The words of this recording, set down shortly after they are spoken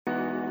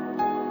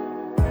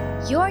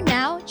You're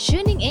now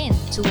tuning in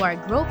to our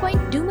Grow Point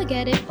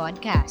Dumaguete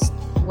podcast,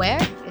 where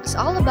it's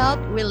all about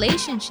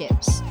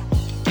relationships.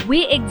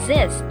 We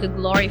exist to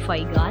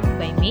glorify God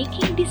by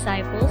making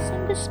disciples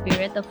in the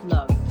spirit of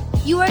love.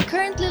 You are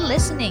currently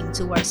listening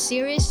to our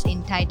series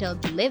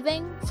entitled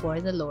Living for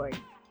the Lord.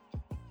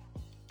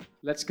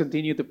 Let's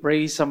continue to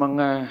pray sa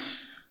mga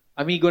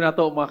amigo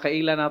nato, mga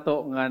kaila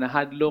nato nga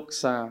nahadlok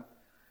sa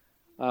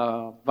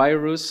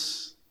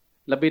virus.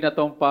 Labi na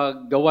tong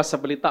paggawa sa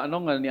balita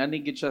nga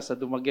nianigid siya sa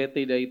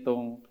Dumaguete da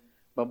itong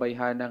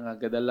babayhana nga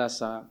gadala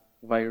sa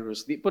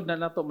virus. Di pod na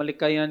nato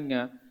malikayan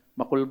nga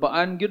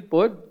makulbaan gyud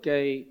pod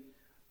kay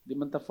di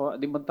man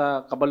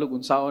ta kabalog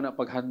unsaon na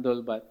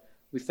paghandle, but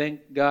we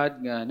thank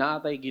God nga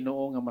naatay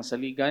Ginoo nga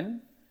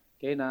masaligan,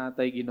 kay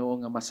naatay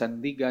Ginoo nga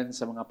masandigan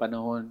sa mga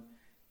panahon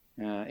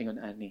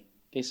ingon ani.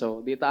 Okay,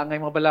 so di ta angay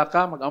mga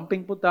balaka,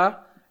 mag-amping po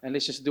ta, and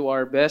let's just do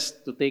our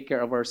best to take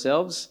care of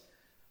ourselves.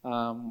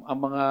 Ang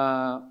mga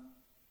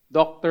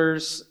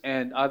doctors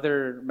and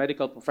other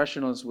medical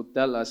professionals would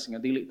tell us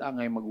nga dili ta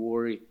angay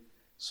mag-worry.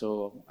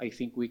 So I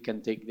think we can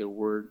take their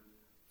word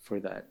for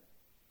that.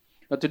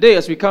 Now today,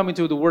 as we come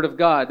into the Word of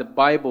God, the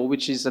Bible,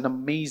 which is an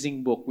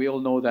amazing book, we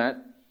all know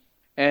that.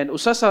 And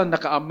usa sa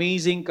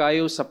naka-amazing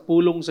kayo sa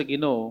pulong sa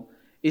Ginoo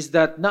is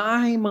that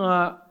naay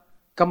mga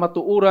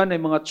kamatuoran ay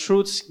mga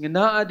truths nga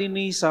naa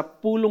dinhi sa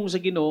pulong sa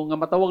Ginoo nga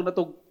matawag na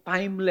tog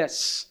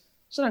timeless.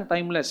 Saan ang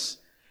timeless?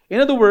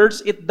 In other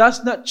words, it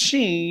does not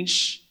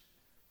change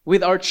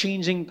with our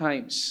changing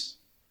times.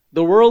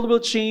 The world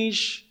will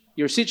change,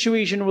 your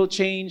situation will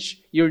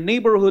change, your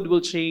neighborhood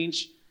will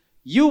change,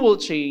 you will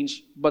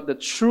change, but the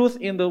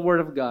truth in the Word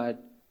of God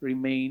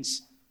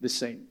remains the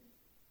same.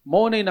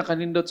 Mao nay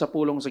nakanindot sa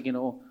pulong sa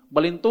Ginoo.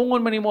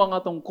 Balintungon man nimo ang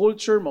atong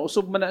culture,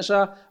 mausob man na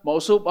siya,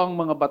 mausob ang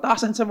mga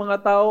batasan sa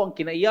mga tao, ang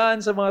kinaiyan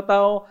sa mga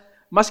tao,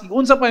 maski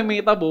unsa pa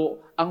may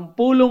tabo, ang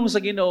pulong sa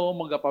Ginoo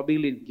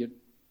magapabilin gyud.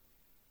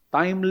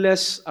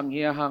 Timeless ang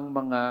iyahang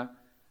mga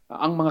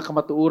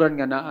kamatuoran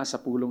nga naa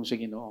sa pulong sa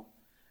Ginoo.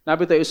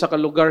 Nabi tayo sa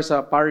lugar sa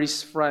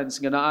Paris,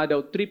 France, nga naa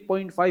daw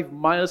 3.5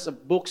 miles of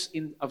books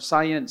of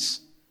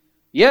science.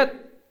 Yet,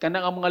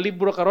 kanang ang mga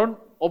libro karon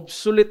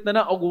obsolete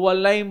na og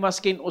walay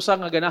maskin usa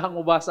nga ganahang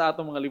ubasa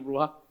atong mga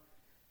libro ha.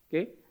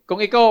 Okay?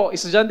 Kung ikaw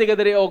estudyante ka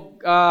diri og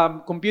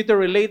computer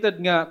related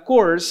nga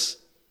course,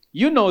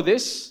 you know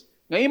this,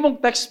 nga imong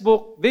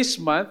textbook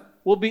this month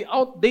will be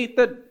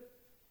outdated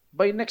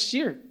by next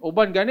year.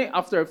 Uban gani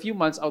after a few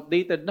months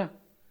outdated na.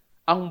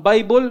 Ang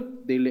Bible,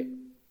 dili.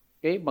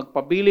 Okay?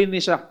 Magpabilin ni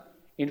siya.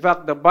 In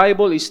fact, the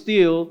Bible is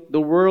still the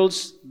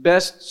world's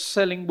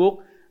best-selling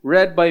book,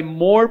 read by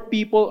more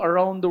people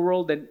around the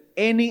world than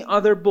any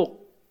other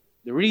book.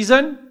 The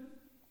reason?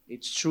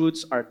 Its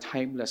truths are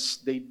timeless.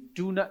 They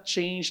do not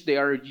change. They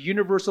are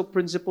universal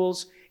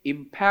principles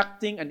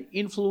impacting and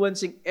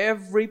influencing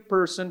every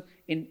person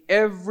in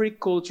every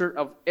culture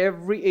of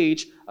every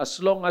age as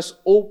long as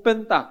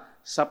open ta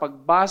sa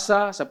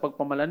pagbasa, sa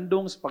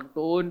pagpamalandong, sa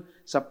pagtuon,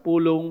 sa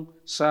pulong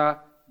sa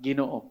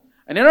Ginoo.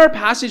 And in our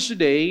passage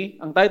today,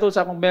 ang title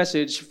sa akong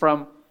message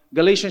from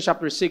Galatians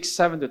chapter 6,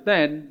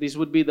 7-10, this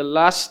would be the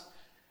last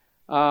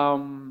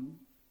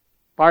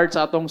part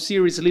sa atong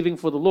series, Living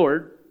for the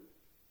Lord.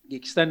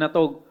 I-extend na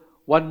to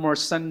one more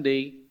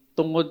Sunday,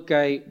 tungod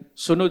kay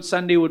sunod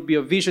Sunday would be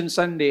a Vision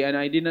Sunday, and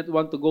I did not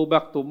want to go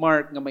back to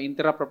Mark nga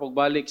ma-interrupt ra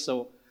pagbalik.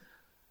 So,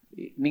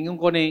 ningon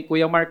ko ni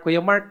Kuya Mark,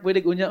 pwede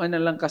unya na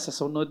lang ka sa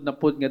sunod na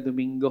pod nga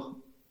Domingo.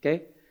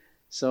 Okay?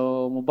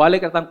 So,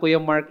 mubalik atang Kuya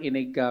Mark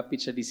inig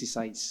pitch sa DC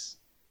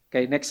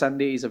Okay, next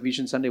Sunday is a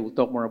Vision Sunday. We'll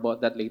talk more about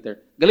that later.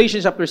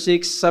 Galatians chapter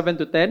 6,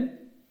 7-10.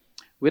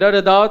 Without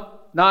a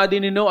doubt, naa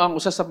din nino ang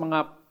usa sa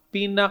mga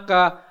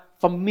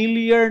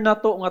pinaka-familiar na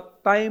to nga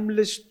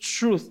timeless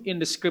truth in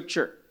the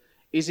Scripture.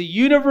 Is a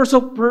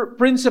universal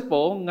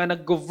principle nga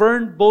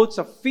nag-govern both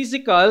sa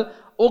physical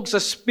o sa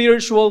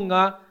spiritual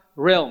nga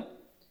realm.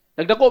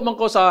 Nagdako man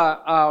ko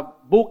sa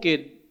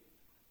bukid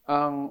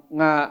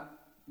nga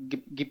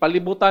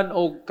gipalibutan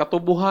og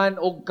katubuhan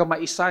og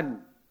kamaisan.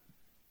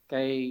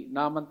 Kay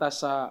naman ta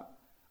sa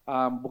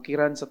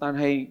bukiran sa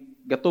tanhay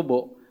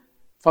Gatubo,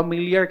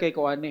 familiar kay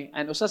ko ani.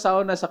 And usa sa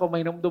una sa ko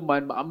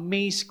mahinumduman,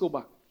 ma-amaze ko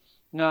ba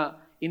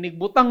nga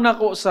inigbutang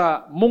nako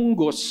sa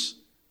munggos,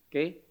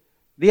 okay?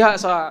 Diha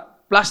sa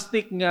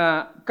plastic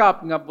nga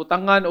cup nga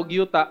butangan og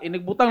yuta,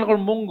 inigbutang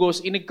nako munggos,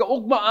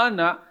 inigkaugma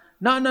ana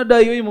na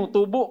dayoy mo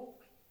tubo.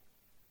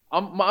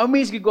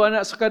 Ma-amaze gid ko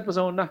ana sakad pa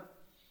sa una.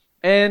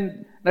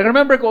 And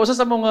nag-remember ko usa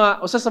sa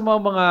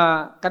mga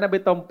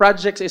kanabitong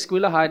projects sa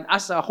eskwelahan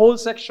as a whole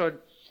section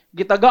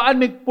gitagaan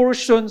mig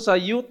portion sa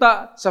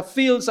yuta sa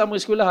field sa among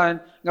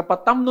eskwelahan nga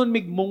patamnon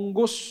mig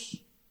munggos.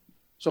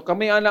 So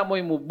kami ana mo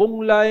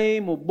bunglay,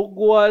 mo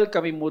bugwal,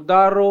 kami mo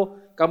daro,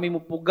 kami mo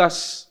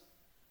pugas.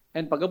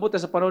 And pag-abot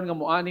sa panahon nga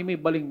moani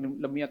may baling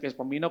lamia kay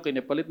paminaw kay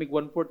napalit mig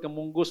 1/4 ka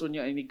munggos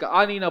unya ini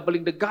kaani na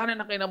baling daghanan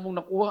na kay namong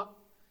nakuha.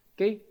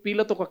 Okay?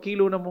 Pila to ka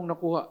kilo namong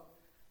nakuha.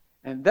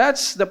 And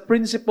that's the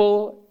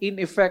principle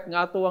in effect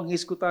nga ato ang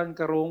hisgutan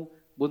karong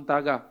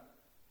buntaga.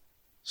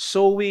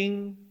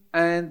 Sowing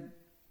and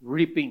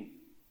reaping.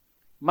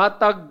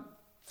 Matag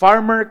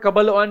Farmer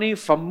kabalo ani,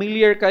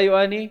 familiar kayo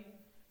ani.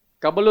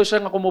 Kabalo siya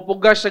nga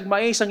kumupugas sag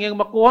mais ang iyang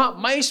makuha,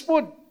 mais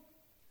pod.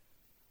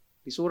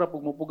 Isura pag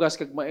mupugas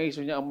kag mais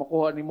unya ang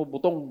makuha nimo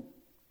butong.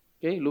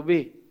 Okay,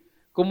 lubi.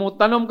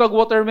 Kumutanom kag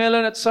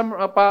watermelon at summer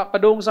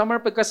padong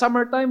summer pagka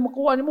summertime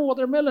makuha nimo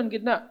watermelon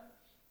gid na.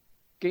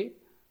 Okay?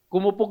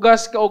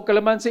 Kumupugas ka og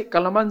kalamansi,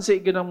 kalamansi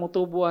gid ang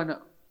motubo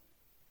ana.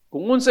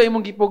 Kung unsa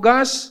imong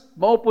gipugas,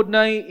 mao pod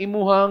nay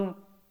imuhang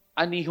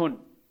anihon.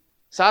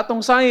 Sa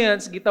atong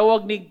science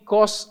gitawag ni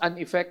cause and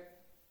effect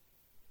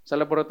sa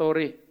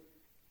laboratory.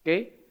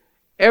 Okay?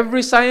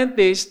 Every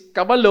scientist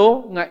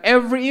kabalo nga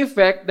every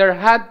effect there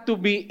had to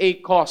be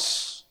a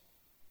cause.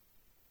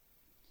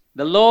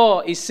 The law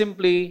is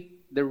simply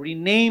the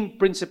renamed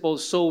principle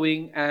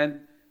sowing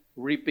and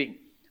reaping.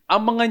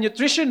 Ang mga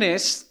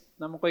nutritionists,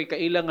 naman ko'y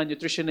kailang nga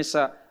nutritionist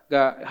sa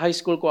high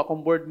school ko,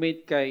 akong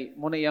boardmate kay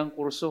muna iyang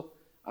kurso.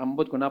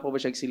 Ambot ko na po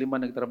ba siya siliman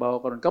nagtrabaho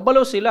karon.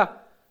 Kabalo sila.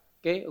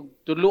 Okay?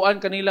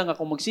 Tuluan kanila nga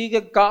kung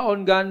magsigag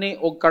kaon gani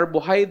og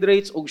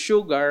carbohydrates og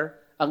sugar,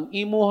 ang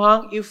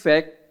imuhang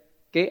effect,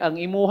 okay, ang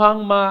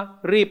imuhang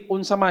ma-reap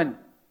unsa man.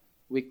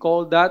 We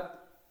call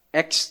that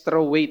extra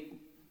weight.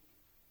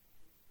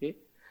 Okay?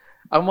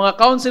 Ang mga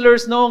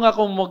counselors no nga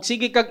kung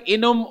magsige kag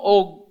inom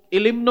og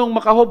ilimnong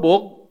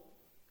makahubog,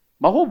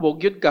 mahubog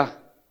yun ka.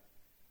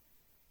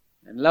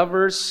 And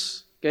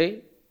lovers,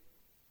 okay,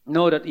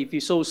 know that if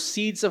you sow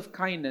seeds of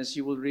kindness,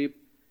 you will reap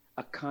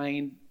a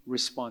kind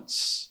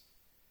response.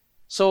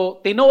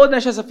 So, tinuod na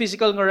siya sa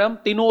physical nga realm,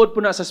 tinuod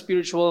po na sa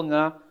spiritual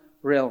nga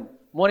realm.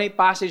 Muna yung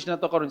passage na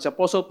to karon si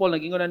Apostle Paul,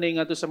 nag-ingon na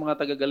nga to sa mga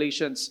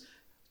taga-Galatians.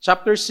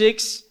 Chapter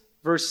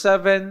 6, verse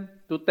 7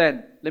 to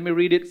 10. Let me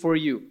read it for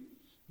you.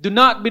 Do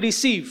not be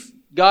deceived.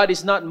 God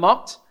is not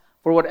mocked.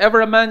 For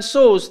whatever a man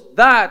sows,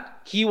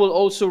 that he will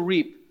also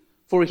reap.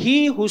 For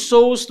he who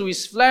sows to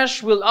his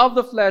flesh will of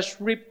the flesh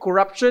reap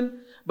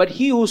corruption,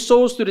 but he who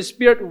sows to the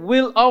Spirit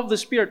will of the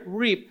Spirit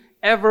reap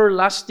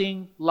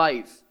everlasting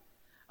life.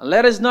 And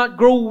let us not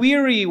grow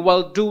weary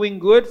while doing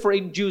good, for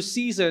in due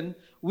season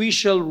we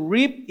shall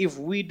reap if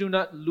we do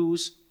not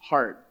lose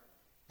heart.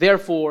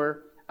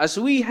 Therefore,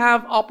 as we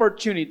have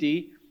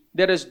opportunity,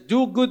 let us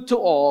do good to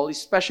all,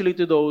 especially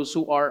to those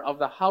who are of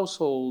the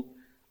household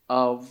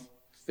of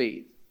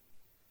faith.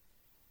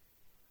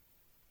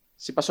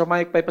 Si Pastor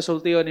Mike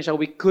pasultiyo niya,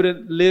 we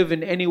couldn't live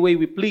in any way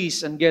we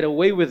please and get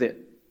away with it.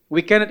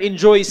 We cannot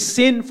enjoy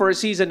sin for a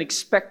season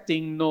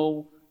expecting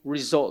no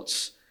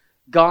results.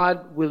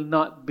 God will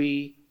not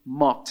be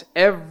mocked.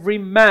 Every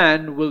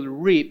man will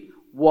reap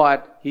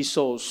what he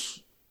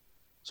sows.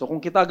 So kung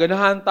kita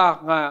ganahan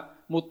ta nga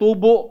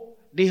mutubo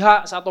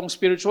diha sa atong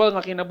spiritual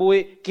nga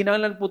kinabuhi,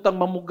 kinahanglan putang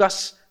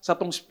mamugas sa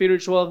atong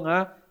spiritual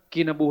nga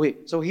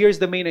kinabuhi. So here's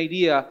the main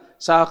idea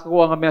sa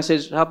ako nga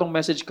message, sa atong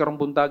message karong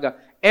buntaga.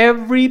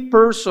 Every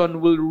person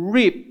will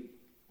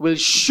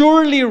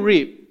surely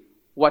reap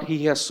what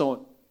he has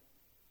sown.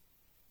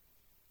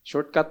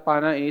 Shortcut pa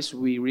na is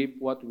we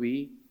reap what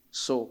we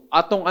sow.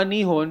 Atong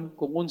anihon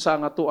kung unsa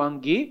nga to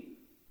ang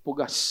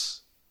pugas.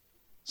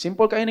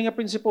 Simple kayo nga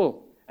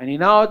prinsipyo. Ang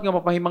hinaot nga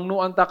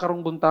mapahimangnuan ta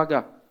karong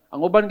buntaga.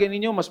 Ang uban kay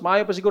ninyo, mas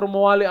maayo pa siguro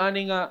mawali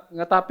ani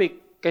nga topic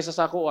kaysa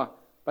sa ako.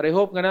 But I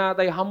hope nga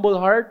natay humble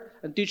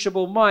heart and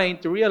teachable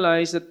mind to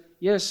realize that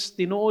yes,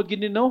 tinuod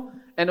gid no,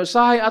 and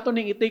usahay ato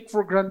ning i-take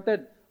for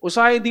granted.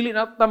 Usahay dili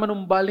nato ta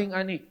manumbaling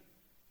ani.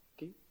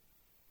 Okay?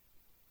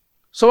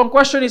 So ang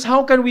question is,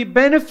 how can we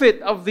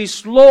benefit of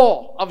this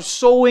law of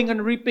sowing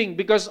and reaping?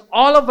 Because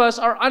all of us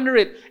are under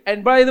it.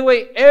 And by the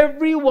way,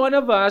 every one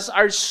of us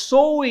are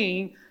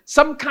sowing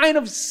some kind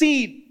of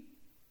seed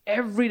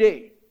every day.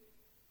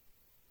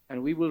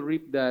 And we will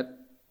reap that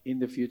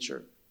in the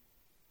future.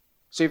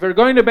 So if we're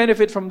going to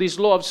benefit from this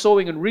law of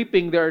sowing and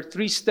reaping, there are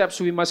 3 steps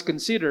we must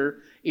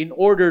consider in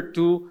order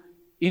to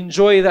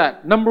enjoy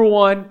that. Number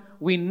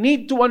 1, we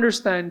need to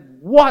understand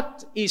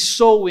what is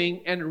sowing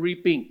and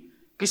reaping.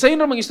 Kisa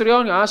yun namang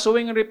istoryahan nga,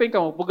 sowing and reaping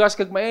ka, magpugas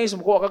kag mais,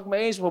 makuha kag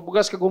mais,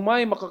 magpugas kag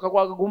humay,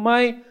 makakakuha kag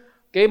humay,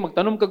 okay,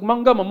 magtanom kag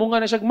mangga, mamunga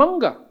na siya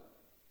mangga.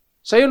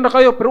 Sayon na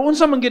kayo, pero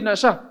unsa man gid na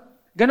siya.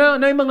 Gana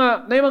nay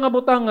mga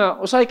butang nga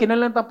usay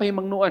kinahanglan ta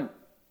pahimangnuan.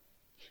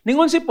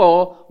 Ningon si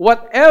Paul,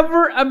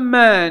 whatever a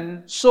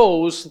man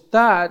sows,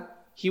 that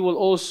he will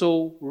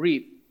also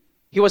reap.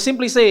 He was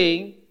simply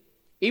saying,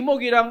 imo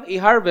girang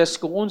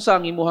i-harvest kung unsa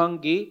ang imuhang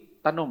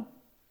gitanom.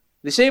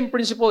 The same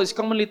principle is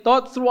commonly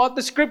taught throughout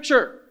the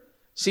scripture.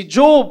 Si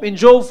Job in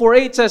Job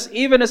 4:8 says,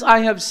 even as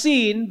I have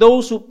seen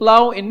those who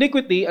plow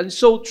iniquity and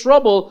sow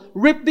trouble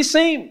reap the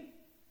same.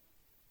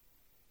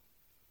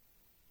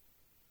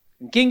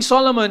 And King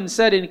Solomon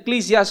said in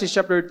Ecclesiastes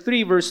chapter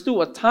 3 verse 2,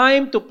 a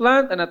time to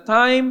plant and a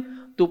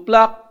time to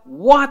pluck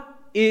what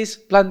is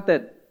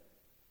planted.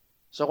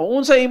 So kung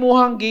unsa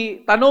imuhang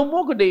tanom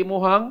mo kundi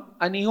imuhang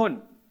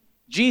anihon.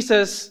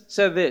 Jesus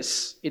said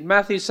this in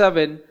Matthew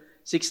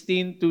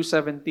 7:16 to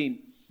 17.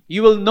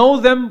 You will know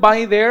them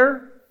by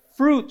their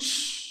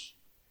fruits.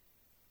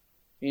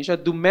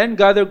 Do men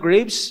gather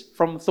grapes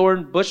from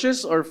thorn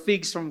bushes or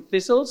figs from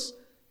thistles?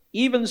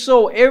 Even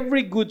so,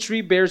 every good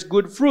tree bears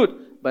good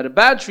fruit, but a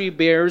bad tree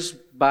bears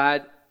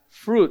bad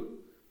fruit.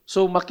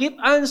 So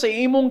makit-an sa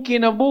imong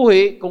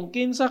kinabuhi kung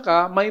kinsa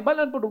ka, may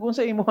balan pud ug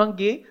sa imong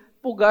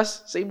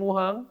pugas sa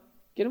imong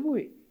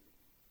kinabuhi.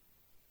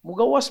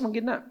 Mugawas man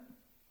gid na.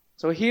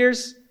 So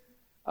here's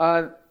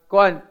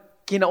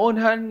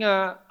kinaunhan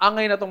nga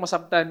angay natong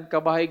masabtan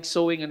kabahig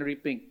sowing and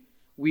reaping.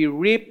 We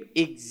reap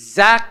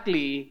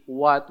exactly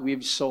what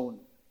we've sown.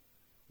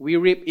 We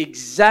reap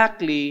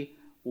exactly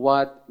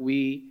what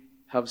we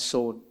have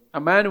sown. A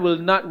man will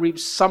not reap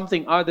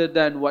something other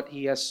than what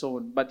he has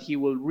sown, but he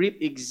will reap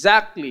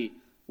exactly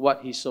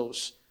what he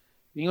sows.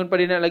 Ningon pa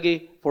din na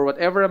lagi, for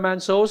whatever a man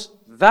sows,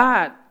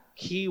 that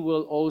he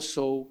will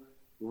also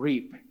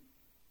reap.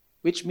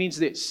 Which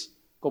means this,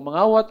 kung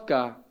mangawat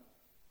ka,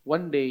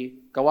 one day,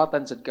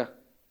 kawatan sad ka.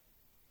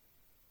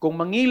 Kung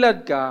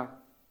mangilad ka,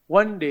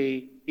 one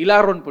day,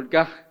 ilaron pud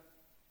ka.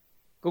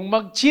 Kung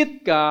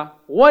mag-cheat ka,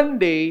 one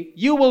day,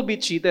 you will be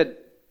cheated.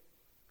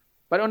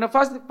 But on a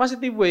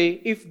positive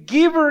way, if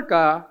giver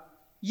ka,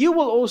 you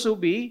will also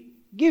be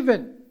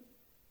given.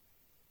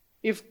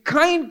 If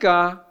kind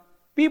ka,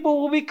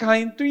 people will be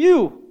kind to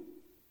you.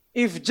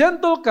 If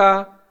gentle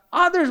ka,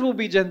 others will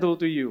be gentle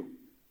to you.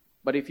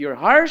 But if you're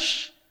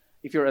harsh,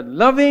 if you're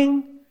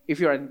unloving, if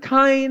you're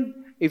unkind,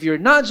 if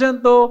you're not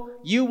gentle,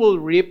 you will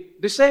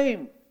reap the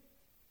same.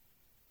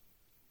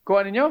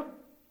 Kuha ninyo?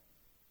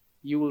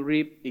 You will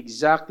reap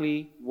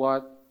exactly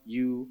what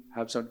you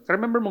have sown.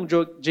 Remember mong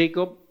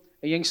Jacob?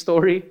 Yung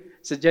story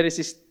sa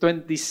Genesis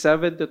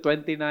 27 to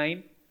 29.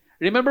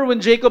 Remember when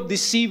Jacob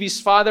deceived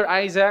his father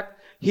Isaac?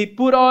 He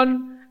put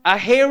on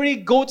a hairy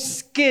goat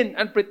skin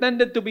and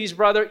pretended to be his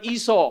brother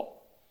Esau.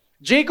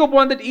 Jacob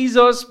wanted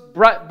Esau's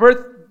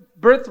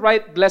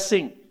birthright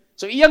blessing.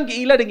 So iyang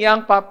giilad ang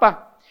iyang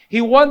papa.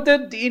 He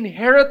wanted the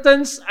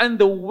inheritance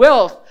and the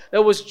wealth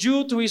that was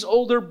due to his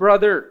older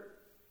brother.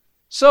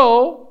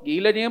 So,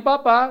 giilad niyang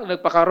papa,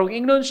 nagpakarong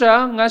ingnon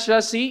siya, nga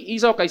siya si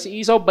Esau, kay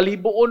si Esau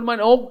balibuon man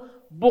og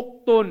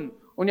bukton.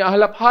 Unya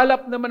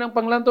halap-halap naman ang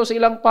panglantaw sa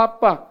ilang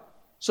papa.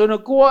 So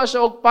nagkuha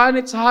siya og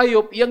panit sa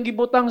hayop, iyang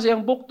gibutang sa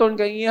iyang bukton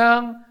kay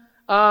iyang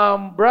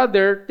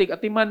brother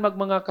tig-atiman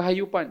mga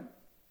kahayupan.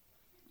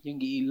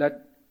 Yung giilad.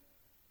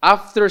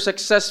 After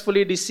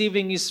successfully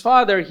deceiving his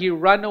father, he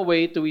ran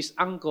away to his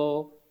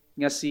uncle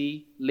nga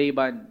si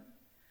Laban.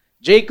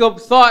 Jacob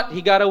thought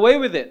he got away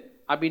with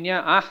it. Sabi niya,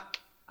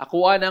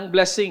 akuan ang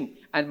blessing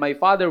and my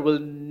father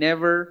will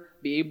never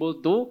be able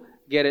to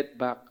get it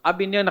back.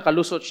 Abi niya,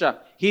 nakalusot siya.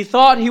 He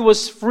thought he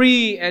was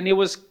free and he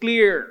was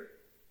clear.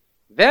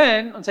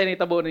 Then, unsay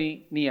nahitabo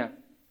niya?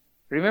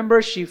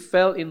 Remember, she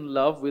fell in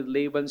love with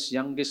Laban's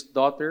youngest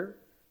daughter,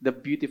 the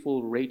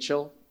beautiful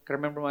Rachel.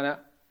 Remember mo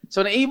na?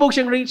 So, naibog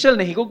siyang Rachel,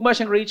 nahigugma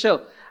siyang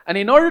Rachel. And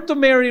in order to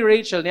marry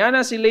Rachel, niya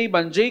na si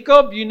Laban,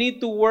 Jacob, you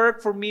need to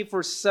work for me for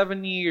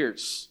 7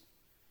 years.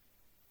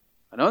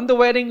 And on the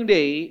wedding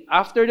day,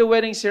 after the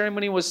wedding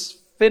ceremony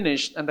was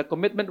finished and the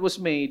commitment was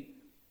made,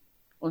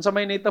 unsa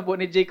may nahitabo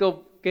ni Jacob,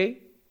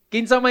 okay?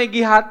 Kinsa may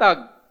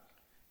gihatag?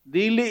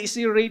 Dili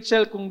si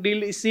Rachel kung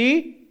dili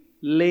si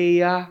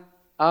Leah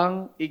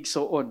ang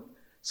igsoon.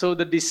 So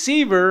the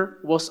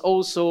deceiver was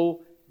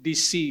also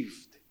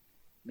deceived.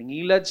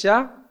 Nangilad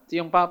siya sa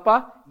iyang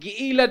papa,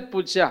 giilad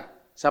pud siya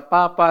sa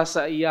papa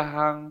sa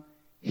iyahang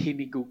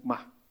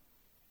hinigugma.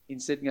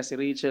 Instead nga si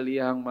Rachel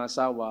iyahang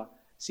masawa,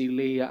 si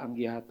Leah ang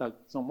gihatag.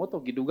 So mo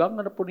to gidugang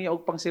na po niya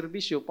og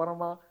pangserbisyo para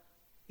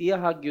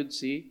maiyahag yun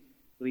si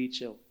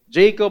Rachel.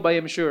 Jacob, I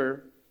am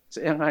sure,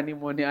 sa iyang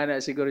honeymoon ni Ana,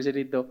 siguro siya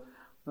dito,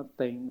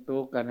 natayang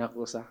to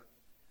kanako sa.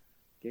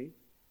 Okay?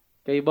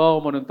 Kay ba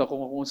mo nung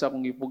kung sa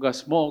akong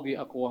ipugas mo, gi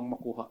ako ang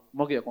makuha.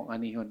 Mo gi akong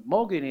anihon.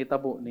 Mo gi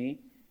nahitabo ni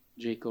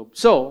Jacob.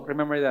 So,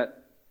 remember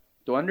that.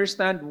 To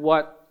understand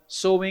what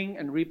sowing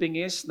and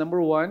reaping is, number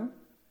 1,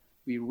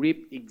 we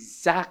reap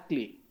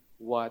exactly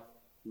what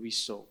we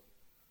sow.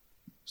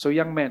 So,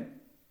 young men,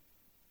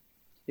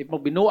 if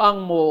magbinuang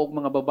mo og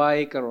mga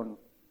babae karon,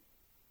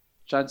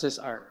 chances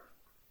are,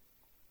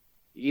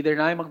 either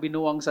na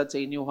magbinuang sad sa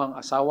inyong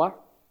asawa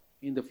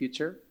in the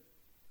future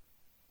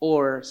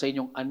or sa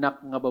inyong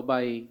anak nga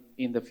babae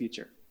in the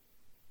future.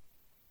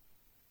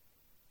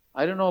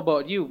 I don't know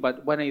about you,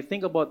 but when I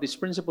think about this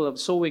principle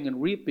of sowing and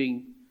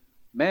reaping,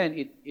 man,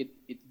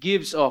 it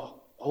gives a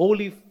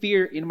holy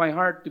fear in my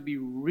heart to be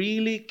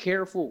really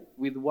careful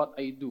with what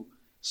I do,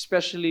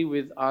 especially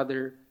with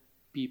other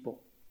people.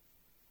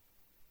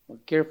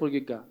 Careful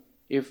gyud ka.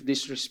 If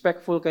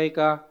disrespectful kay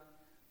ka,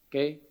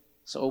 okay,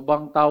 sa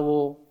ubang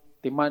tawo,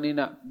 timani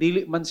na,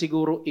 dili man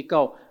siguro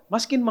ikaw.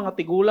 Maskin mga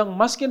tigulang,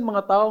 maskin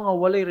mga tao nga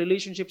walay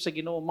relationship sa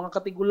Ginoo, mga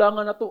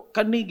katigulangan na to,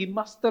 kanigi,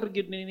 master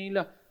gyud ni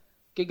nila.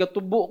 Kay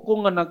gatubo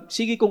ko nga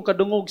sige kong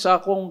kadungog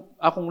sa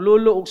akong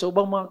lolo ug sa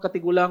ubang mga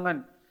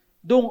katigulangan.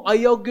 Dong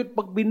ayaw gyud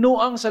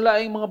pagbinuang sa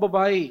laing mga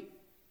babae.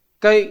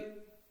 Kay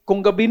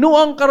kung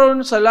gabinuang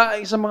karon sa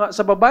laing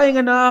sa babae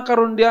nga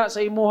nakakaron diya sa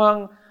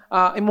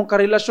imong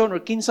karelasyon or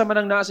kinsa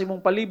man ang naa sa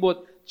imong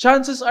palibot,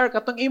 chances are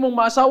katong imong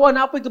maasawa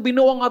na apoy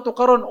gabinuang ato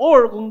karon,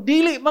 or kung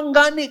dili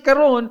manggani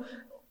karon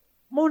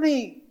mo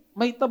ni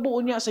may tabo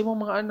niya sa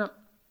imong mga anak.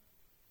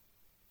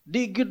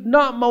 Di gyud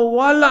na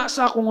mawala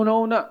sa akong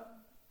una-una.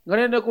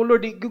 Ngayon ako,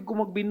 Lord, di ko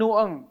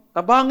magbinuang.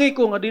 Tabangi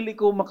ko, nga dili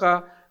ko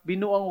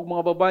makabinuang og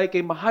mga babae,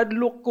 kay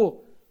mahadlok ko.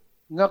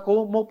 Nga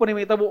ko, mo pa ni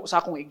may tabo, sa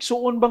akong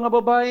igsuon ba nga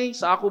babae,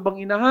 sa ako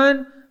bang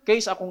inahan,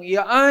 kay sa akong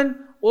iyaan,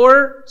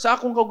 or sa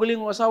akong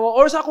kaugalingong asawa,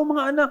 or sa akong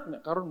mga anak.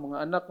 Karon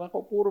mga anak na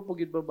ko, puro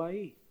pagid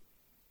babae.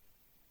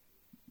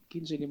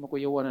 Kinsa di mo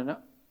kuyawan na.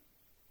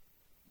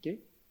 Okay?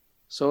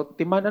 So,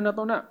 timanan na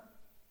to na.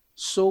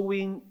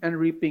 Sowing and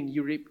reaping,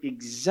 you reap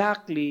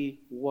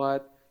exactly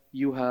what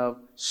you have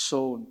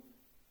sown.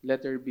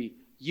 Letter B.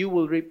 You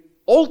will reap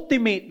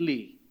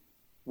ultimately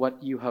what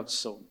you have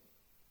sown.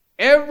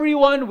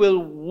 Everyone will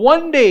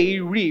one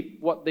day reap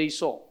what they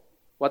sow.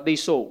 What they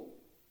sow.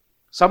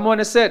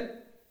 Someone has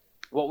said,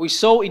 what we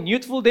sow in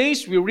youthful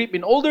days, we reap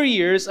in older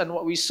years, and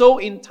what we sow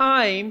in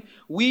time,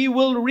 we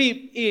will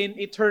reap in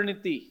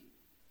eternity.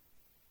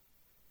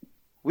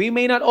 We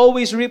may not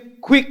always reap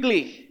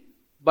quickly,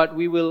 but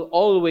we will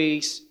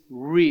always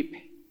reap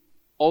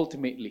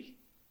ultimately.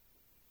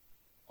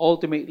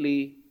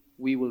 Ultimately,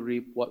 we will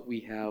reap what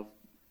we have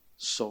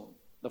sown.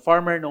 The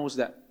farmer knows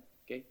that.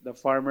 Okay? The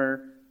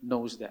farmer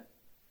knows that.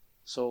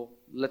 So,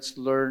 let's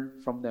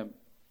learn from them.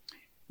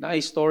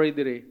 Naay story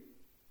dire.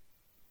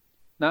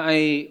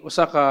 Naay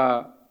usa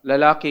ka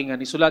lalaki nga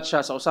nisulat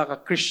siya sa usa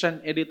ka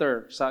Christian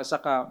editor sa usa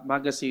ka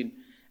magazine.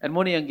 And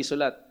mo niyang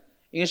gisulat.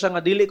 Ingon siya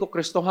nga dili ko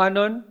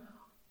Kristohanon,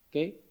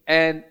 okay?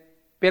 And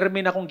permi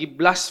na akong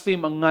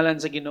gi-blaspheme ang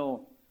ngalan sa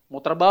Ginoo. Mo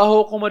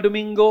trabaho ko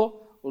madomingo,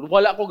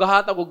 wala ko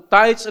gahatag og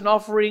tithes and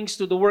offerings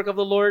to the work of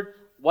the Lord.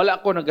 Wala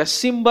ko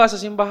nagasimba sa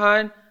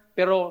simbahan,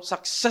 pero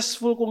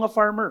successful ko nga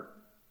farmer.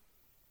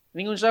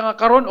 Ningon siya nga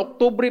karon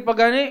Oktubre pa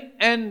gani,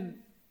 and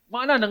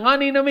maana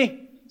nangani nami.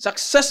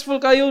 Successful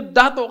kayo,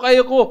 dato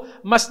kayo ko.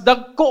 Mas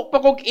dagko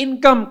pa kog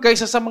income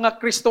kaysa sa mga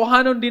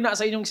Kristohanon din na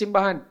sa inyong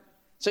simbahan.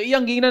 So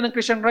iyang gingnan ng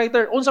Christian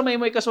writer, unsa may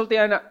mo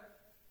ikasultiana?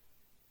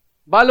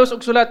 Balos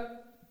og sulat.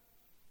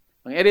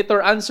 Ang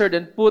editor answered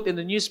and put in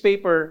the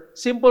newspaper,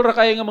 simple ra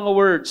kayo nga mga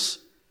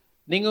words.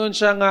 Ningon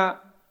siya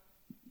nga,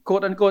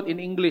 quote-unquote in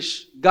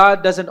English,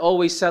 God doesn't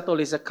always settle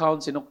His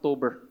accounts in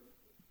October.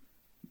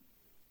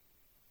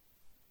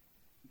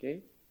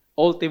 Okay?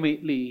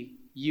 Ultimately,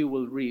 you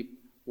will reap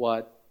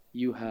what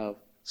you have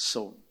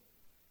sown.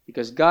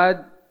 Because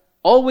God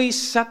always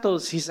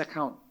settles His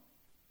account.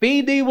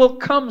 Payday will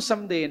come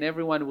someday and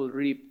everyone will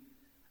reap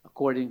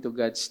according to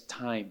God's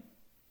time.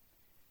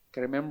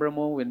 Can remember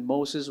mo when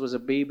Moses was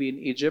a baby in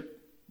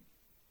Egypt?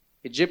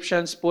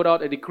 Egyptians put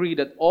out a decree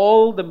that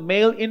all the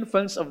male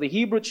infants of the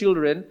Hebrew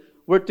children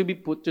were to be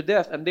put to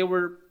death. And they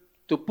were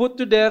to put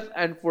to death,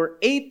 and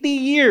for 80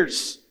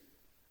 years,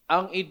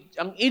 ang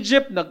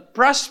Egypt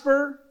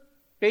nag-prosper.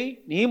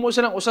 Okay? Nihimo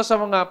siya ng usa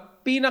sa mga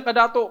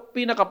pinakadato,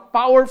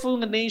 pinaka-powerful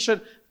na nation,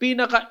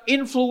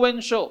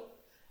 pinaka-influential.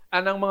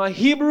 And ang mga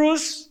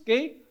Hebrews,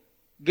 okay,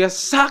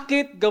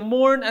 gasakit,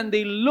 gamorn, and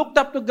they looked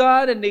up to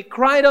God and they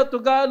cried out to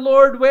God,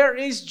 Lord, where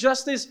is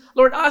justice?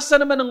 Lord, asa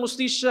naman ang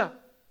justisya?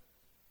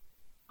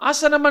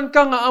 Asa naman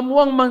ka nga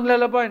amuang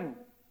manglalaban?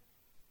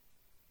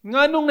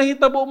 Nganong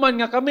nahitabo man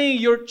nga kami,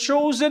 your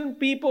chosen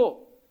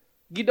people,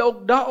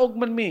 gidaog-daog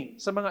man mi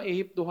sa mga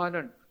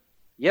Ehiptohanon.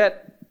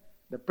 Yet,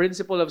 the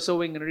principle of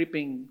sowing and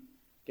reaping,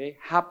 okay,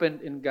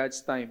 happened in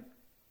God's time.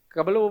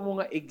 Kabalo mo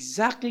nga,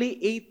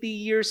 exactly 80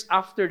 years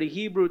after the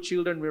Hebrew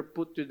children were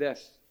put to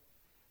death,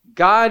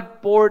 God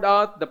poured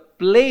out the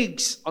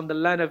plagues on the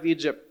land of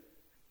Egypt.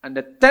 And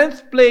the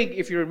 10th plague,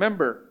 if you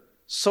remember,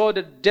 saw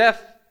the death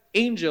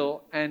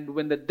angel, and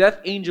when the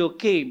death angel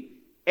came,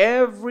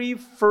 every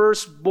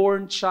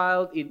firstborn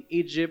child in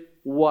Egypt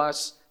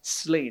was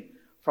slain.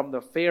 From the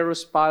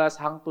Pharaoh's palace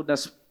hangtod na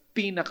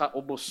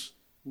pinakaubos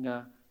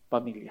nga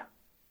pamilya.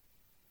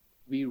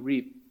 We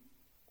reap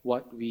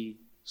what we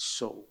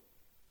sow.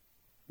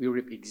 We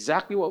reap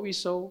exactly what we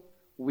sow.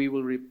 We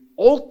will reap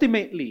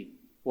ultimately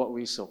what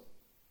we sow.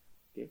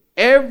 Okay?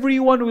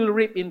 Everyone will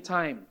reap in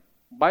time.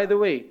 By the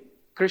way,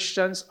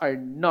 Christians are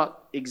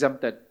not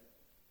exempted.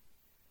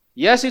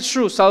 Yes, it's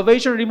true.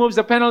 Salvation removes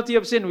the penalty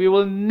of sin. We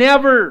will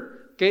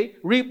never, okay,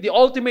 reap the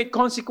ultimate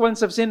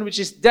consequence of sin, which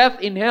is death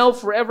in hell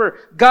forever.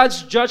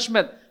 God's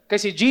judgment.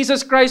 Kasi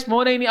Jesus Christ mo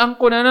na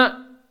iniangko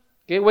na.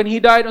 Okay, when He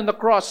died on the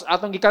cross,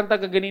 atong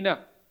gikanta ka ganina.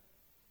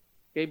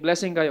 Okay,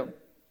 blessing kayo.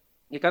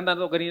 Gikanta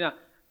na to ganina.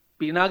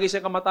 Pinagay sa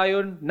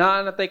kamatayon,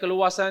 naanatay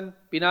kaluwasan,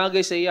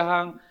 pinagay sa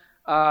iyahang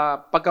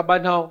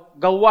pagkabanhaw,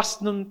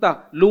 gawas nun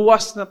ta,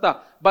 luwas na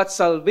ta. But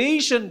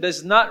salvation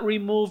does not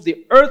remove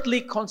the earthly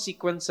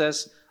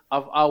consequences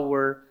of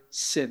our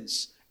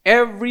sins.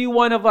 Every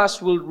one of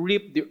us will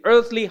reap the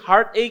earthly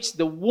heartaches,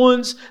 the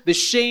wounds, the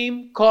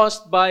shame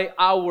caused by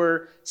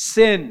our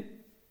sin.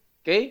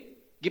 Okay?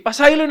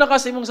 Gipasaylo na ka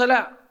sa imong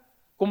sala.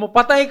 Kung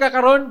mapatay ka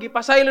karon,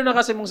 gipasaylo na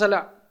ka sa imong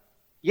sala.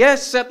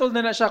 Yes, settled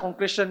na siya kung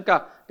Christian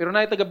ka. Pero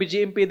na taga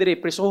BGMP dire,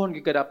 presohon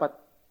gyud ka dapat.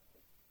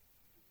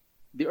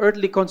 The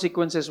earthly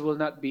consequences will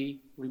not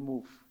be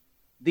removed.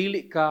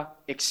 Dili ka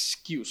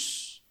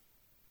excuse.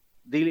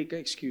 Dili ka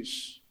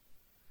excuse.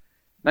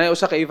 Na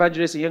usa ka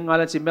evangelist, iyang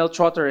ngalan si Mel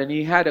Trotter, and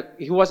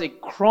he was a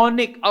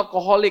chronic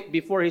alcoholic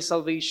before his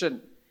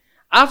salvation.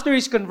 After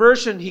his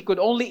conversion, he could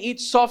only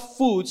eat soft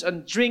foods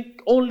and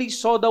drink only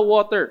soda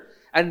water.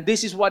 And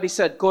this is what he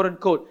said, quote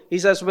unquote. He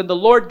says, when the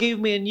Lord gave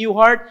me a new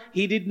heart,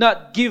 He did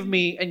not give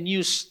me a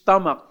new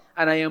stomach.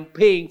 And I am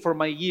paying for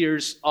my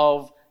years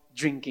of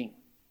drinking.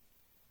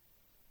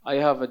 I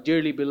have a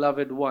dearly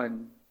beloved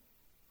one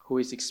who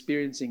is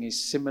experiencing a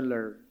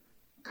similar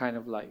kind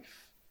of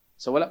life.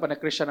 So wala pa na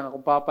Christian ang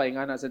akong papa,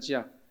 ingana sa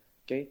siya.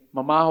 Okay?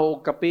 Mamaho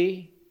og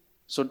kape,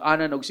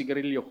 sudanan og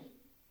sigarilyo.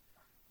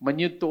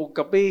 Manyud to og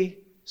kape,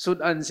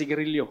 sudan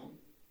sigarilyo.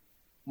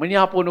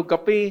 Manyapon og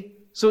kape,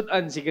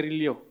 sudan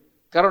sigarilyo.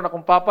 Karon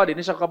akong papa, di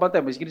na siya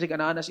kabantay, mas siya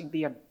anaanas ing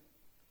tiyan.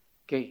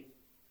 Okay.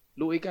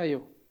 Luoy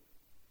kayo.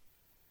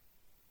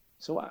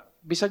 So,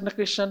 bisag na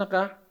Christian na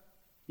ka,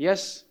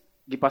 yes,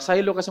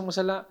 gipasaylo ka sa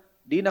musala,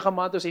 di na ka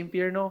maato sa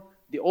impyerno,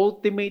 the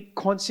ultimate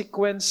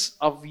consequence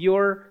of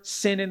your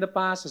sin in the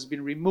past has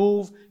been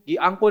removed,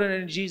 giangko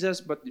na ni Jesus,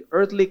 but the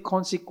earthly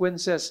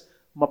consequences,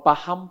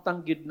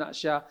 mapahamtang gid na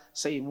siya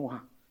sa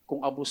imuha.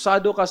 Kung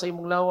abusado ka sa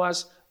imong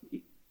lawas,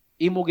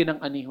 imo ginang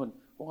anihon.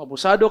 Kung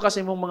abusado ka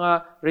sa imong mga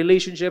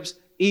relationships,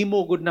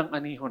 imo gud nang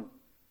anihon.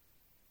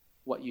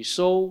 What you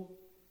sow,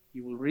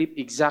 you will reap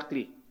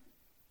exactly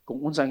kung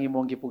unsa ang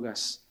imong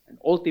gipugas.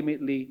 And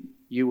ultimately,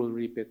 you will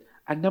reap it.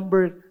 And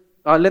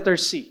letter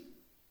C.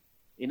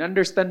 In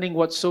understanding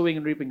what sowing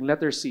and reaping,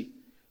 letter C.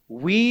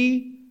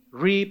 We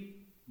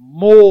reap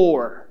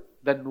more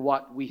than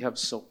what we have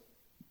sown.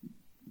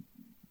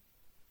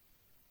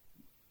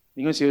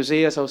 Ingon si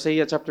Hosea sa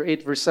Hosea chapter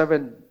 8 verse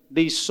 7,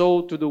 they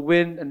sow to the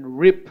wind and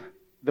reap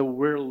the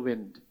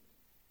whirlwind.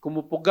 Kung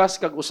mupugas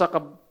kag usa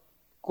ka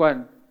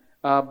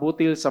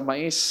butil sa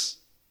mais,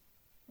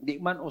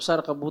 di man usa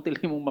ka butil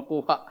imong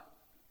makuha.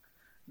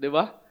 Di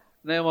ba?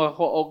 Na yung mga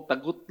koog,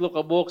 tagutlo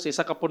ka buhok sa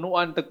isa ka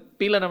punuan,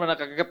 pila naman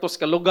nakakagatos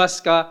ka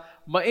lugas ka,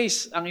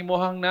 mais ang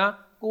imuhang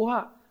na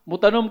kuha.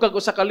 Mutanom kag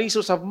usa ka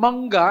liso sa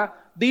mangga,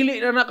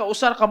 dili na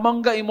nakausar ka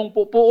mangga imong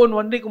pupuon,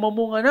 wandi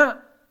kumamunga na.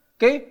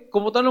 Okay?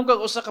 Kung mutanom kag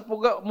usa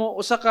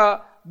ka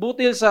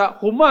butil sa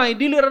humay,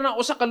 dili ra na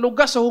usa ka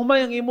lugas sa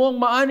humay ang imong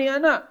maani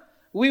ana.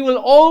 We will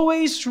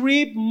always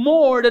reap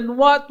more than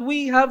what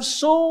we have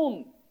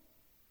sown.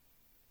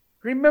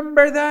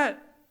 Remember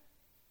that.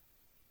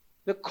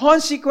 The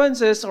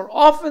consequences are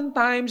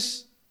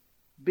oftentimes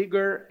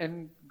bigger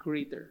and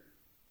greater.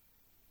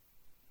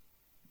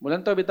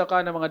 Mulan to bitaw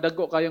ka ng mga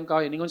dagko kayong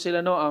kahoy. Ningon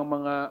sila no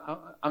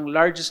ang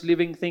largest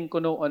living thing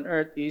kuno on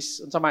earth is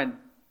unsa man?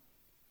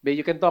 But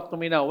you can talk to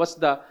me now. What's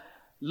the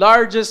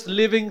largest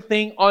living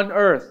thing on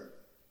earth?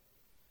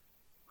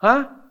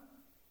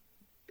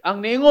 Ang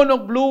ningon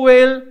og blue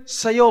whale,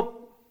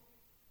 sayop.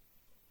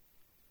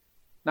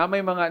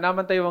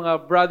 Naman tayo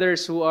mga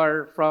brothers who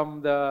are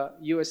from the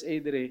USA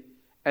dire.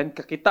 And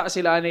kakita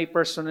sila anay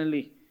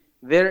personally.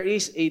 There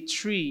is a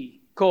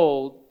tree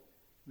called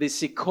the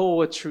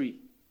Sequoia tree.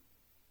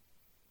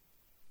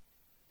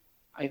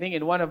 I think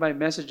in one of my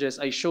messages,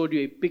 I showed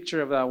you a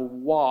picture of that.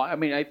 Wow. I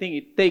mean, I think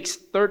it takes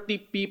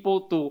 30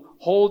 people to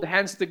hold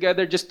hands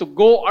together just to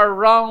go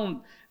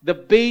around the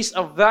base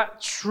of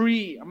that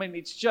tree. I mean,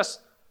 it's just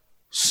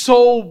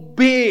so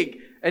big.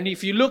 And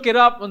if you look it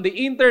up on the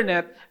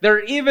internet,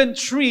 there are even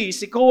trees,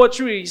 Sequoia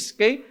trees,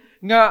 okay,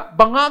 nga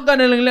bangaga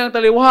na lang ang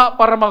taliwa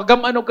para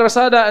magaman og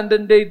krasada and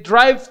then they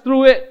drive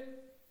through it.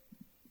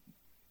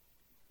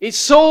 It's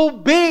so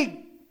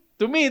big.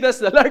 To me, that's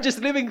the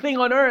largest living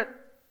thing on earth.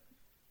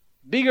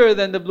 Bigger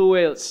than the blue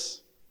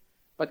whales.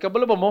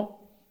 Pagkabalo ba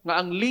mo, nga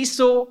ang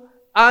liso,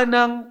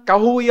 anang,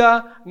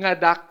 kahuya, nga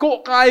dako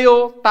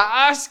kayo,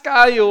 taas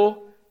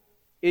kayo,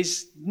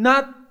 is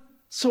not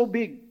so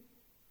big.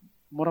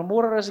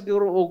 Mura-mura na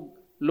siguro og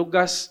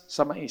lugas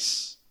sa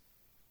mais.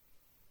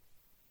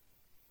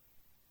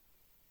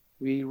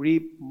 We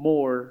reap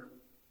more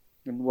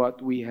than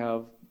what we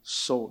have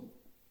sown.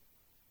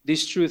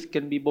 This truth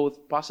can be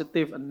both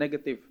positive and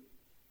negative.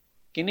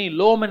 Kini,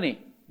 law man eh.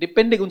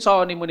 Depende kung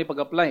saan mo ni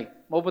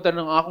pag-apply. Mabutan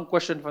ng akong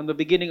question from the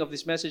beginning of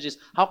this message is,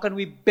 how can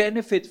we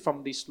benefit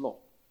from this law?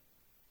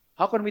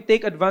 How can we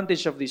take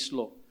advantage of this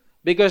law?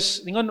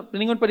 Because,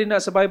 ningon pa din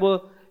na sa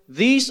Bible,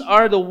 these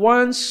are the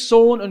ones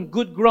sown on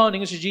good ground,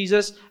 ningon si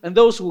Jesus, and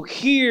those who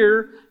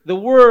hear the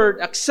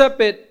word, accept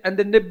it, and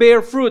then they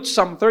bear fruit.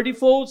 Some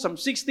 30-fold, some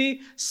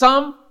 60,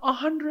 some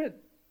 100.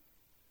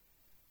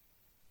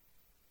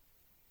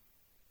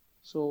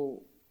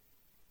 So,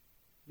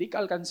 di ka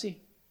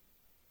alkansi.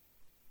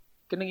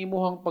 Kanang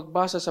imuhang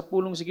pagbasa sa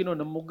pulong sa Ginoo,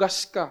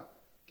 namugas ka.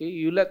 Okay,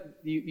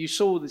 you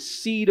sow the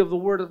seed of the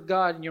word of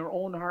God in your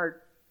own heart.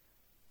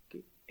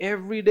 Okay,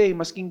 every day,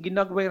 masking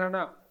ginagway ra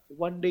na,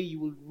 one day you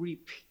will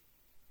reap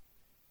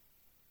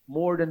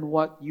more than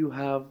what you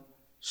have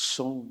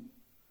sown.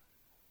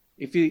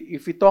 If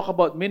we talk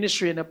about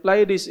ministry and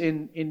apply this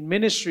in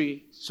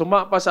ministry,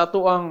 suma pa sa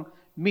ato ang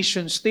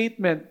mission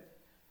statement,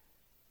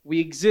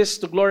 we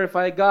exist to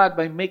glorify God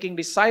by making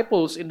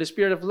disciples in the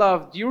spirit of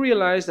love. Do you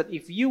realize that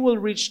if you will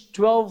reach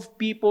 12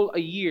 people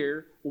a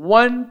year,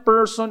 one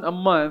person a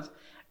month,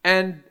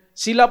 and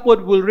sila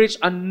pod will reach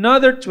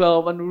another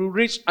 12 and will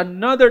reach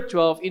another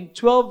 12 in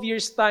 12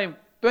 years' time,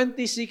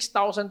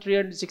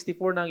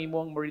 26,364 na ang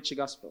imuang ma-reach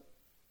gospel.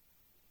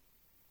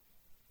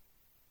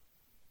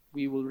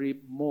 We will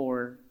reap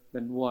more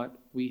than what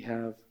we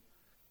have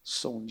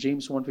sown.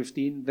 James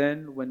 1:15,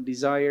 then when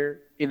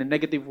desire, in a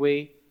negative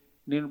way,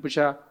 nino po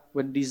siya,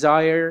 when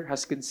desire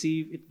has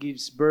conceived, it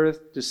gives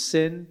birth to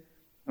sin,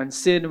 and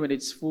sin, when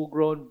it's full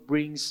grown,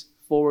 brings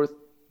forth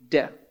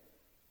death.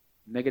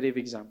 Negative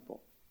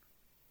example.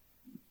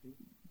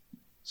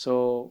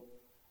 So,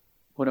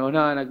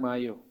 una-una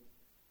nagmayo.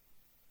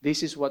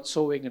 This is what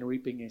sowing and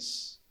reaping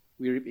is.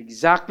 We reap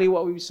exactly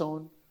what we've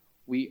sown.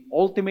 We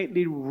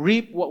ultimately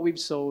reap what we've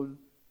sown,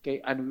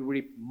 okay, and we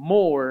reap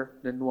more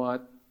than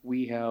what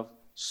we have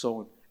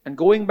sown. And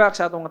going back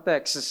sa atong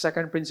text, the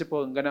second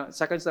principle,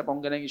 second step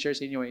I'm gonna i-share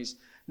sa inyo is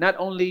not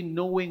only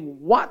knowing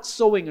what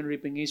sowing and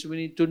reaping is, we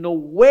need to know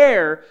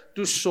where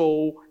to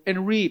sow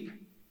and reap.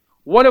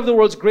 One of the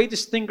world's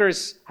greatest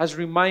thinkers has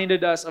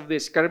reminded us of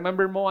this.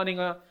 Remember mo ani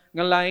nga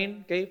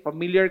line, okay?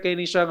 Familiar kay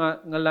ni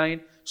siya nga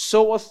line.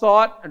 Sow a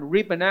thought and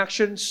reap an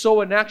action.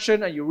 Sow an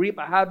action and you reap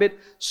a habit.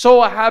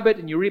 Sow a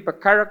habit and you reap a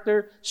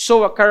character.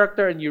 Sow a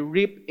character and you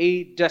reap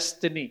a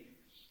destiny.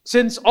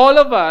 Since all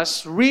of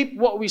us reap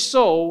what we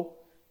sow,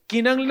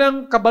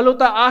 kinanglang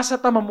kabalota asa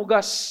ta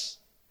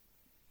mamugas.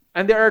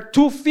 And there are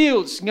two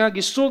fields nga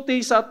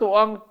gisulti sa ato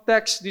ang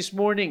text this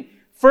morning.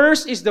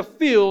 First is the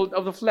field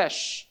of the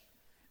flesh.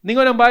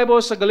 Ningon ang Bible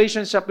sa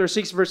Galatians chapter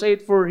 6 verse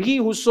 8, for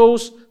he who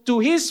sows to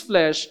his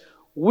flesh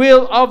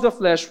will of the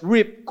flesh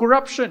reap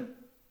corruption.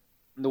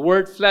 The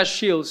word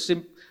flesh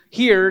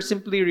here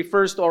simply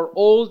refers to our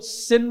old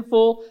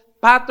sinful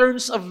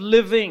patterns of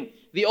living,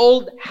 the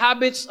old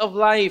habits of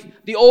life,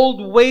 the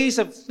old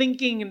ways of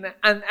thinking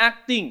and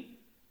acting.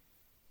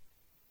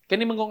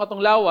 Kani man kung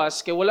atong lawas,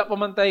 kay wala pa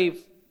man tay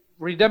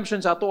redemption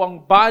sa ato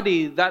ang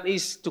body that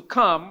is to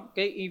come,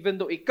 okay, even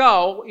though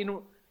ikaw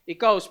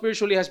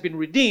spiritually has been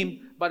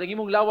redeemed, but ang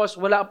imong lawas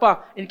wala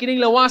pa. And kining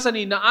lawasan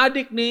ni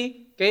na-addict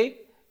ni,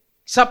 okay,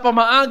 sa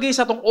pamaagi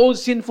sa atong old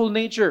sinful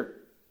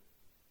nature.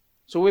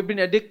 So we've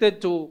been addicted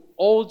to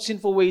old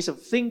sinful ways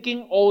of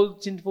thinking,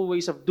 old sinful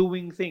ways of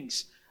doing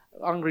things.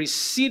 Ang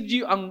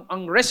residue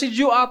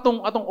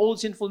atong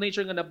old sinful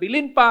nature nga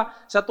nabilin pa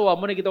sa tuwa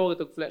mo na gitawag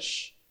itong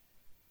flesh.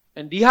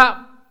 And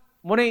diha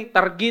mo na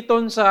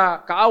targeton sa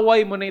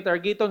kaaway, mo na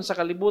targeton sa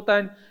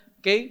kalibutan,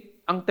 okay?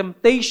 Ang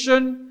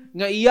temptation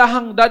nga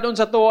iyahang dadon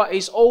sa tuwa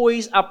is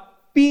always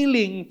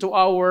appealing to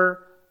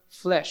our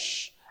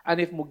flesh. And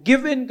if mo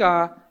give in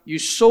ka,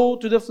 you sow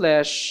to the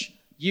flesh,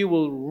 you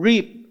will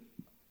reap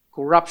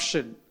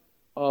corruption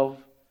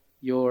of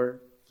your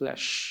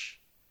flesh.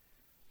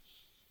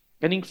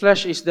 Kaning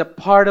flesh is the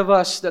part of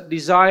us that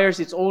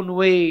desires its own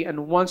way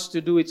and wants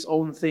to do its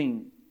own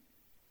thing.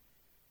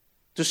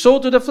 To sow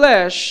to the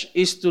flesh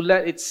is to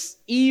let its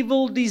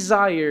evil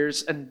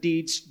desires and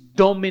deeds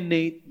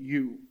dominate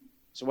you.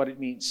 So what it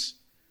means.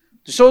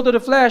 To sow to the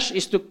flesh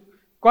is to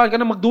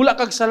magdula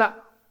kag sala.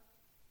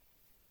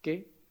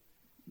 Okay?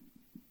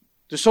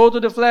 To sow to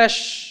the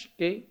flesh,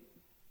 okay,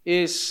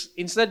 is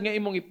instead nga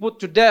imong iput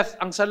to death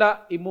ang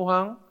sala,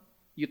 imuhang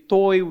you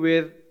toy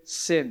with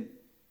sin.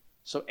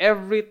 So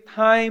every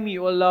time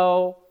you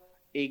allow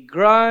a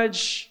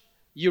grudge,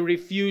 you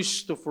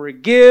refuse to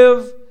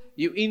forgive,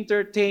 you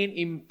entertain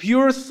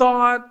impure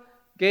thought,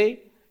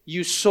 okay,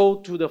 you sow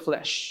to the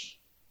flesh.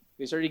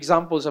 These are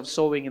examples of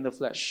sowing in the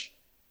flesh.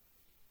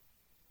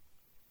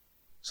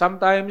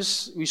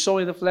 Sometimes we sow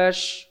in the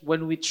flesh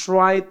when we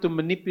try to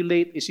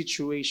manipulate a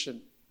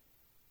situation.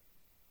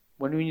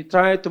 When we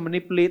try to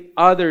manipulate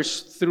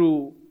others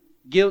through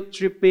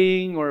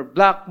guilt-tripping or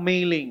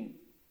blackmailing.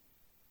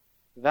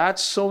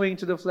 That's sowing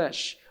to the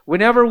flesh.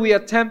 Whenever we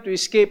attempt to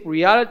escape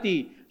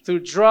reality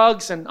through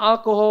drugs and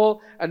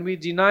alcohol, and we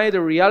deny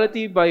the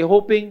reality by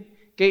hoping,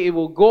 okay, it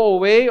will go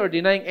away, or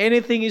denying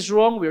anything is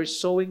wrong, we are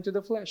sowing to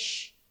the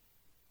flesh.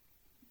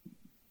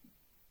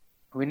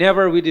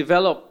 Whenever we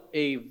develop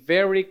a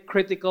very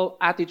critical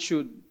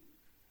attitude,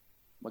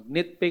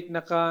 magnitpick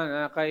na ka,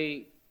 na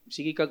kay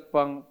sige kag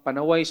pang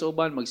panaway sa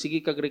uban, magsige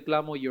kag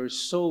reklamo, you're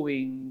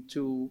sowing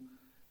to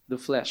the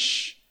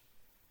flesh.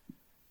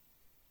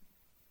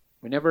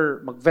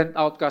 Whenever mag-vent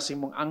out ka sa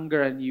imong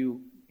anger and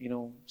you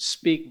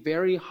speak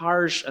very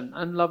harsh and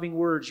unloving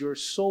words, you're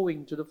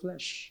sowing to the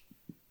flesh.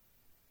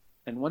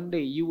 And one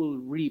day you will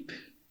reap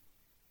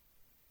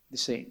the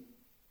same.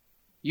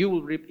 You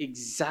will reap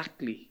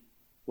exactly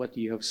what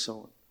you have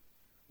sown.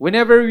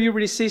 Whenever we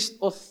resist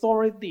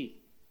authority,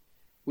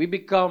 we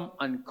become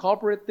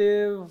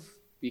uncooperative,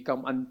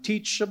 become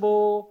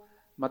unteachable,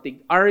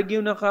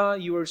 matig-argue na ka,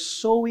 you are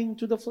sowing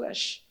to the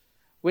flesh.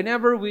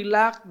 Whenever we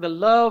lack the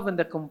love and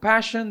the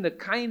compassion, the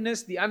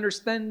kindness, the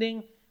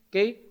understanding,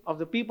 okay, of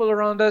the people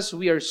around us,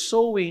 we are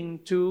sowing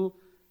to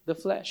the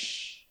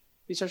flesh.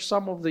 These are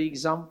some of the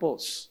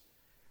examples.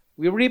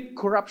 We reap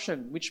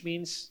corruption, which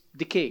means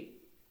decay.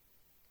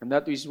 And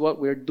that is what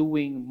we're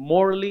doing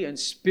morally and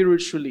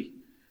spiritually.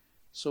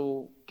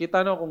 So,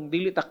 kita no, kung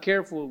dili ta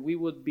careful, we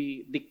would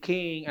be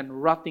decaying and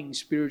rotting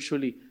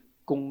spiritually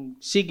kung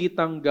sige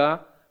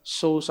tangga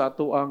so sa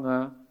ato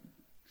ang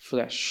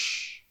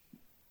flesh.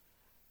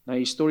 Na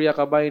istorya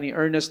kabay ni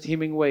Ernest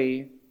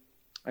Hemingway.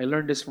 I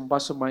learned this from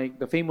Pastor Mike,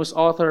 the famous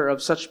author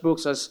of such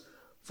books as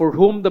For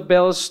Whom the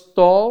Bells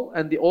Toll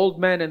and The Old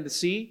Man and the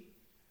Sea.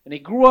 And he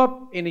grew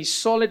up in a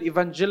solid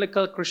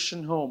evangelical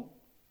Christian home.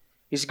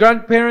 His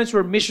grandparents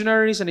were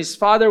missionaries and his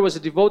father was a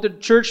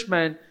devoted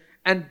churchman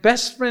and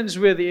best friends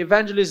with the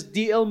evangelist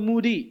D.L.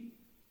 Moody.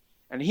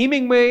 And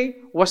Hemingway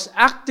was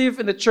active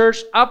in the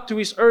church up to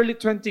his early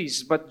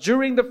 20s. But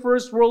during the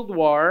First World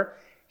War,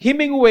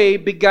 Hemingway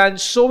began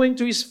sowing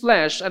to his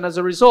flesh and as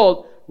a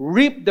result,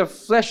 reaped the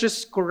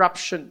flesh's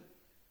corruption.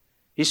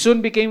 He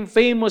soon became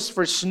famous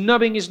for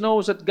snubbing his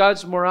nose at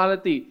God's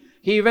morality.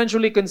 He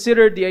eventually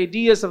considered the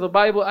ideas of the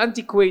Bible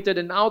antiquated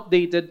and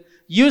outdated,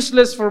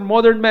 useless for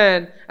modern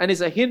man, and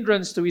is a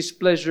hindrance to his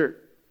pleasure.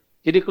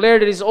 He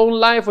declared that his own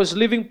life was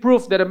living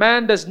proof that a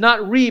man does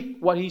not reap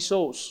what he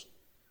sows.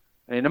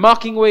 And in a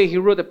mocking way, he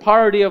wrote a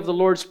parody of the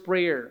Lord's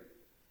Prayer.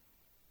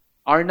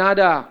 Ar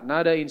nada,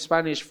 nada in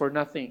Spanish for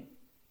nothing.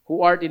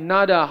 Who art in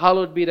nada,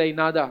 hallowed be thy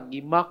nada.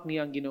 Gimak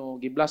niya ang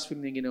Ginoo,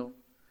 giblaspheme niya ang Ginoo.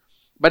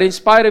 But in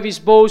spite of his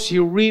boast, he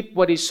reaped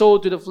what he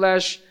sowed to the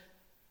flesh,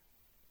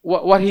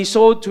 what he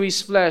sowed to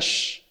his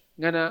flesh,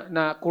 nga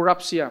na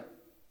corrupt siya.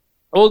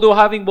 Although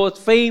having both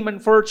fame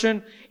and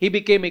fortune, he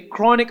became a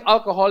chronic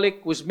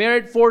alcoholic, was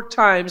married 4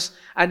 times,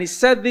 and he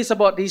said this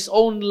about his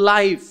own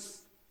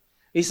life.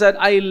 He said,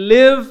 I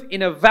live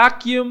in a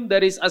vacuum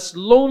that is as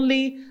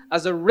lonely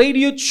as a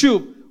radio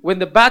tube when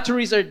the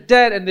batteries are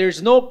dead and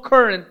there's no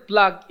current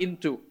plugged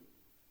into.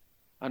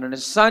 And on a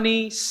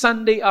sunny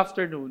Sunday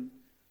afternoon,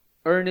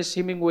 Ernest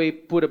Hemingway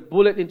put a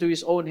bullet into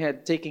his own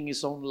head, taking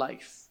his own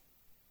life.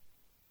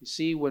 You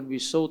see, when we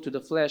sow to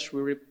the flesh, we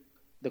reap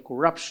the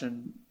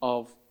corruption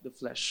of the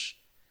flesh.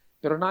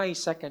 Pero na ay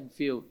second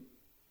field.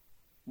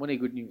 Muna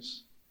good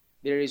news.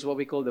 There is what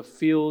we call the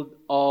field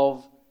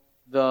of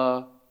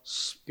the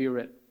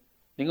Spirit.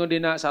 Ningon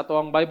din na sa ato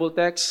ang Bible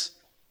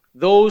text,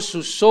 those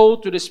who sow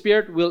to the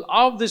Spirit will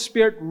of the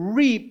Spirit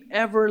reap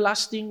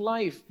everlasting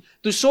life.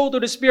 To sow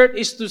to the Spirit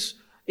is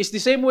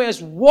the same way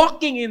as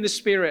walking in the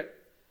Spirit.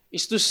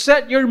 Is to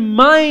set your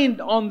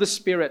mind on the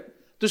Spirit.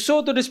 To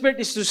sow to the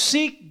Spirit is to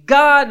seek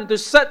God and to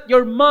set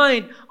your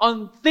mind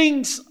on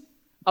things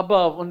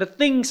above, on the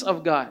things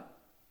of God.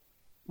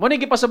 Muna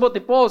gipasabot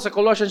ni Paul sa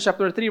Colossians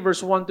chapter 3 verse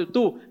 1 to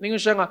 2.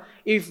 Ningon siya nga,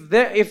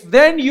 if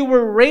then you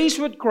were raised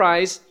with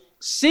Christ,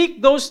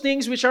 seek those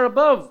things which are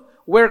above,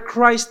 where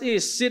Christ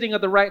is, sitting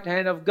at the right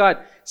hand of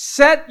God.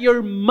 Set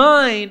your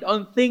mind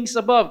on things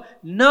above,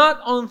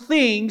 not on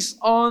things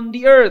on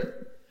the earth.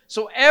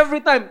 So every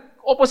time,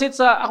 opposite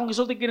sa akong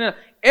gisulti kinina,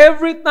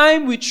 every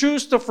time we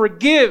choose to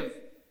forgive,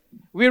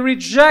 we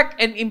reject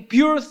an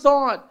impure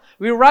thought,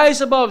 we rise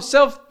above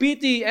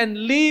self-pity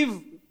and leave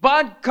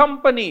bad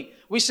company,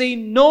 we say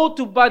no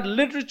to bad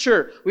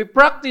literature, we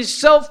practice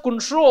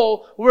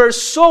self-control, we're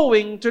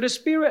sowing to the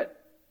Spirit.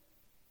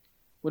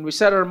 When we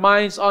set our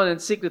minds on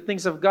and seek the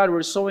things of God,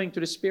 we're sowing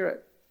to the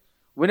Spirit.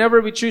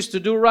 Whenever we choose to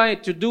do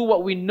right, to do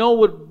what we know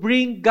would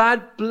bring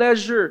God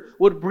pleasure,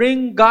 would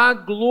bring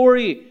God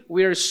glory,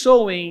 we are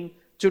sowing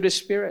to the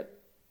Spirit.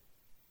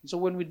 So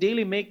when we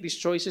daily make these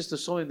choices to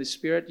sow in the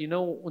Spirit, you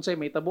know, unsay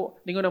may tabo,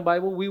 ningon ng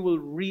Bible, we will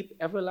reap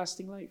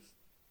everlasting life.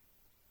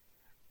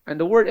 And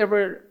the word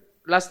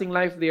everlasting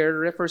life there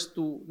refers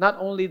to not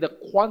only the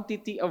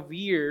quantity of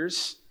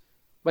years,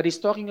 but it's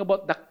talking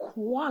about the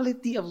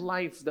quality of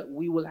life that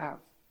we will have.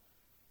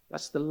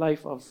 That's the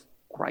life of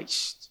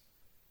Christ.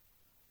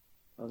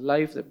 A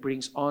life that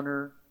brings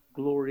honor,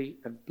 glory,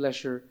 and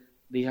pleasure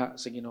diha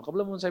sa Ginoo.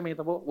 Kabalo mo sa may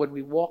tabo, when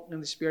we walk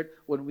in the Spirit,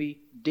 when we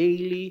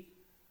daily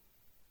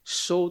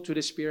sow to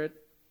the Spirit,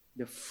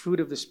 the fruit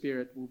of the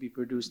Spirit will be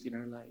produced in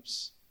our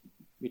lives,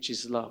 which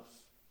is love,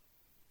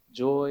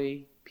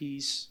 joy,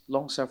 peace,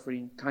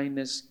 long-suffering,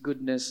 kindness,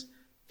 goodness,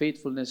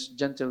 faithfulness,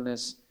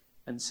 gentleness,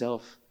 and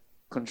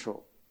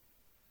self-control.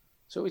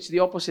 So it's the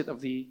opposite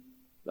of the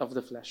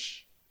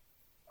flesh.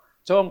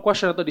 So ang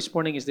question na to this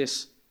morning is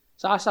this: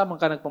 sa asa man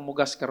ka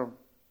nagpamugas karon?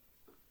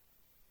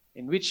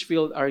 In which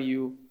field are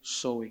you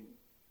sowing?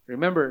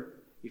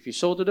 Remember, if you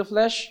sow to the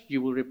flesh,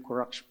 you will reap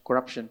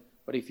corruption.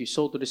 But if you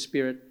sow to the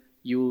Spirit,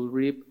 you will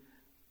reap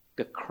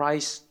the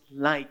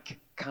Christ-like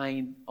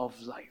kind of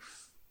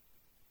life.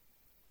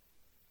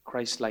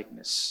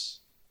 Christ-likeness.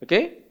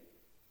 Okay?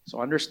 So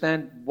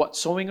understand what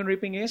sowing and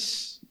reaping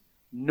is.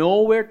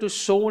 Know where to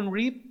sow and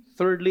reap.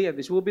 Thirdly, and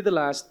this will be the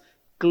last,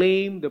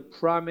 claim the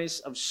promise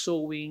of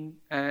sowing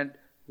and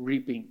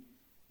reaping.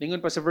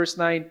 Ningon pa sa verse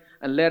 9,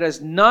 and let us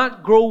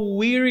not grow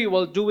weary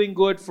while doing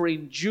good, for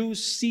in due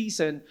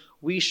season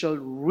we shall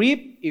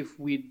reap if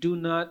we do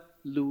not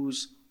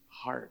lose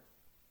heart.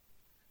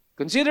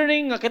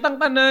 Considering nga kitang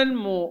tanan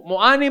mo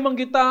ani man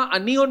kita,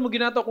 anihon mo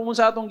ginato kung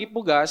sa atong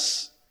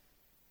gipugas,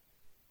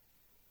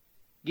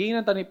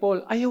 giingnan ta ni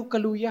Paul, ayaw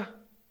kaluya.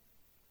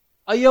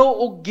 Ayaw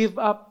og give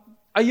up.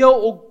 Ayaw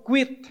og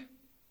quit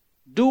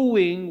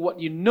doing what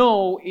you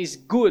know is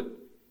good,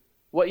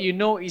 what you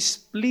know is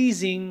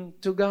pleasing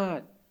to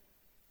God.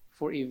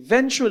 For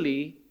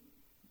eventually,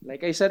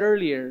 like I said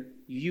earlier,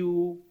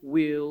 you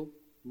will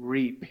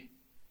reap.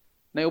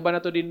 Naiuban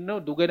na to din, no?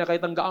 Dugay na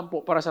kahit ang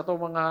gaampo para sa to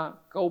mga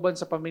kauban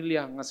sa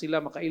pamilya nga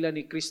sila makaila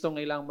ni Kristo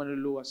nga ilang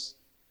manluluwas.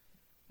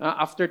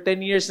 After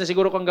 10 years na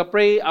siguro kang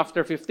ga-pray,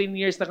 after 15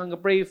 years na kang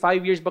ga-pray,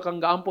 5 years ba kang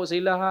gaampo sa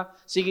ila ha?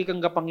 Sige kang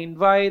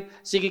gapang-invite,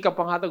 sige kang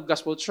panghatag og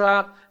gospel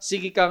tract,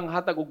 sige kang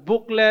hatag og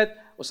booklet,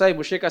 usay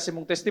mo share kasi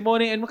mong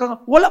testimony, and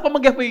wala pa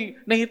magyapay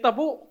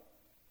nahitabo.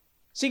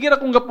 Sige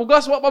ra kung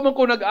gapugas, wa pa man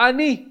ko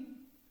nag-ani.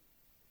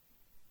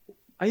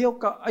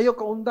 Ayaw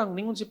ka undang.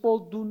 Ningon si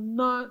Paul, do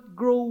not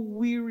grow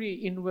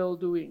weary in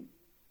well-doing.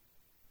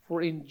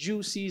 For in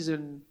due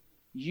season,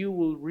 you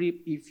will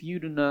reap if you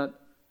do not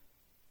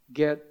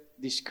get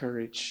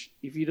discouraged,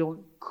 if you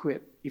don't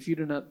quit, if you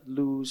do not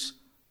lose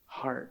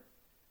heart.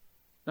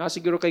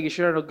 Siguro kay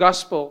gishare no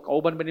gospel,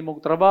 kauban ba nimo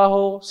og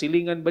trabaho,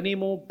 silingan ba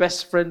nimo,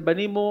 best friend ba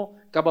nimo,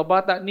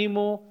 kababata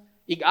nimo,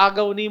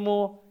 igagaw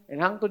nimo,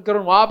 and hangtod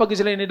karon wa pa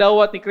sila ni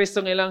dawat ni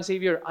Kristo nga ilang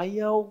Savior.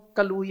 Ayaw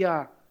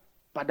kaluya,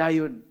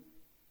 padayon.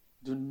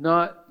 Do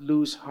not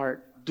lose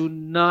heart. Do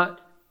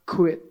not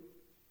quit.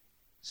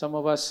 Some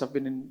of us have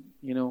been,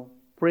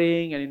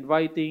 praying and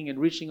inviting and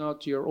reaching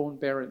out to your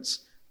own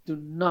parents. Do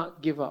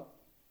not give up.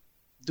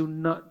 Do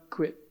not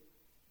quit.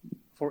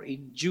 For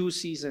in due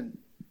season,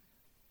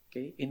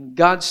 okay, in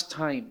God's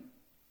time,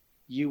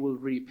 you will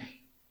reap.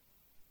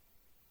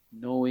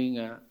 Knowing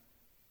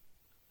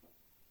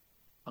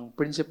ang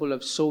principle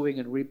of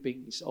sowing and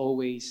reaping is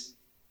always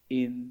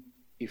in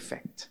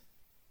effect.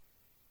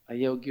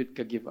 Ayaw gyud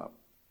ka give up.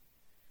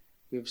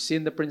 We've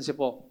seen the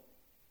principle.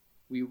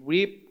 We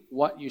reap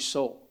what you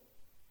sow.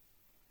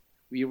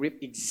 We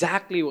reap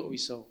exactly what we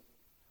sow.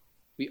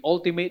 We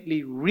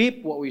ultimately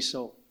reap what we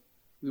sow.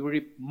 We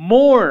reap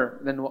more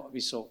than what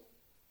we sow.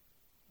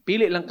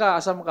 Pili lang ka,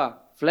 asam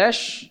ka,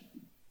 flesh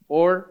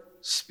or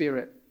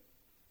spirit.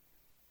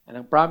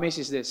 And ang promise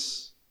is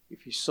this: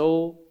 if you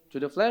sow to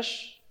the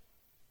flesh,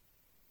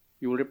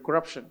 you will reap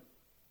corruption.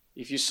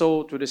 If you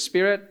sow to the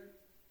spirit,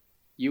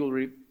 you will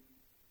reap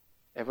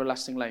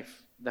everlasting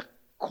life. The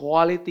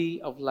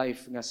quality of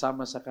life nga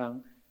sama sa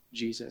kang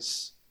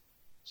Jesus.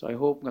 So I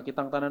hope nga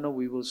kitang tanan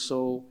we will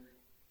sow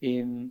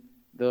in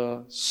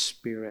the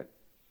Spirit.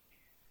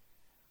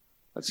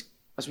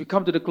 As we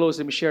come to the close,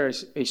 let me share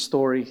a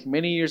story.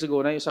 Many years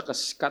ago, na isa ka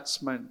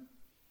Scotsman,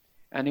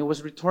 and he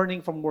was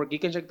returning from work.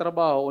 Gikan siya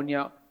trabaho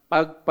niya.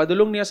 Pag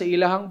padulong niya sa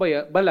ilahang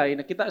balay,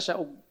 nakita siya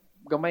og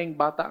gamayng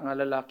bata nga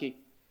lalaki.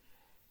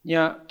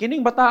 Nya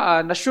kining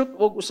bataan na shoot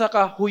og usa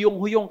ka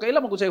huyong-huyong.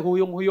 Kailan mo gud say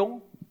huyong-huyong?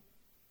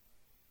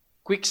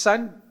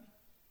 Quicksand.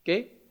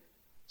 Okay?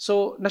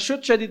 So,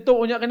 na-shoot siya dito.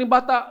 Unya, kaning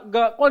bata,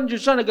 conjure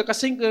siya,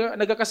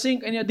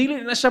 nagakasink. Anya,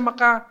 dili na siya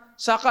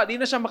makasaka, di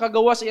na siya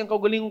makagawa sa iyang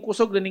kaugalingong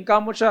kusog, daning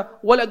kamot siya,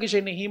 wala gyud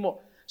siya nahimo.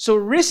 So,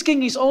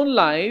 risking his own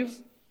life,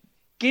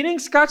 kining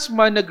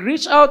Scotsman,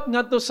 nag-reach out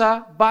nga to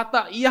sa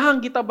bata, iyahang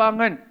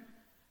gitabangan.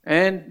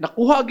 And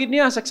nakuha gid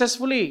niya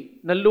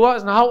successfully.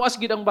 Nahawas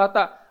gid ang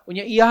bata.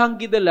 Unya, iyahang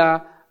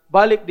gidala,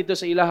 balik dito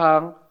sa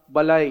ilahang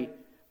balay.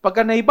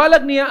 Pagka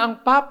nahibalag niya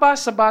ang papa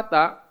sa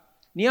bata,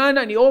 niya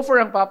na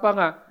ni-offer ang papa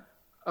nga,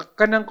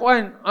 kanang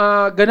kuan,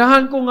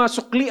 ganahan ko nga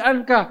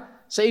suklian ka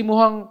sa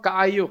imuhang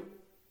kaayo.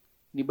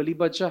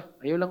 Nibalibad siya.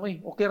 Ayaw lang,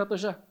 okay ra to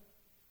siya.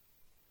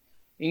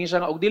 Ingin siya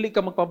nga, og dili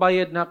ka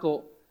magpabayad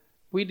nako,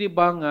 pwede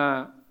bang,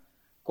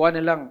 kuan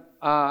na lang,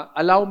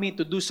 allow me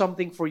to do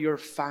something for your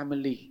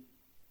family.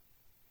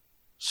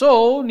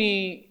 So,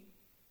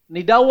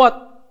 nidawat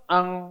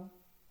ang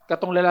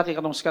katong lalaki,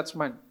 katong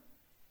Scotsman.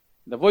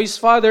 The boy's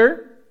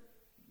father,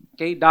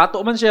 okay,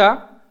 dato man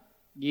siya,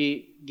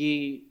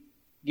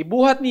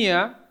 gibuhat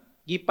niya,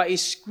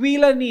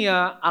 gipaeskwela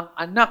niya ang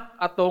anak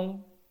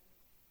atong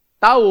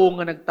tawo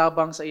nga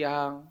nagtabang sa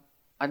iyang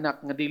anak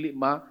nga dili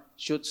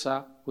ma-shoot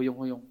sa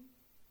huyong-huyong.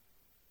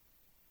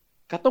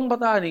 Katong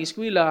bataan ni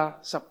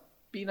eskwela sa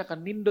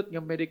pinakanindot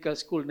nga medical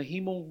school na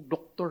himong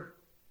doktor.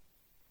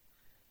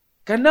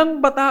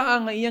 Kanang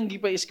bataan nga iyang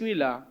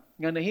gipaeskwela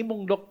nga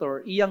nahimong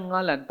doktor, iyang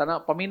ngalan,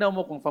 paminaw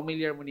mo kung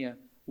familiar mo niya,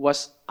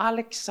 was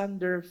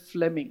Alexander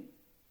Fleming.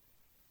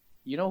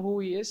 You know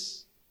who he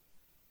is?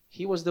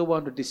 He was the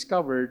one who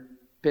discovered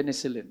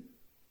penicillin.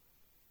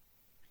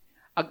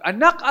 Ag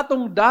anak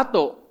atong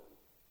dato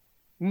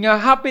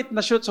nga hapit na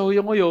shoot sa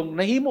huyong-huyong,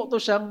 nahimo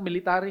to siyang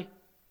military.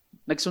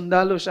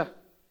 Nagsundalo siya.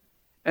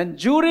 And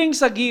during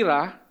sa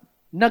gira,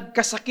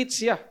 nagkasakit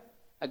siya.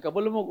 Ag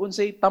kabalo mo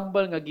unsay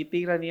tambal nga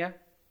gitira niya,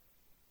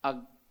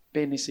 ag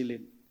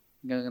penicillin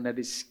nga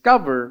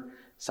na-discover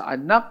sa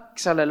anak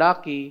sa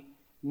lalaki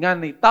nga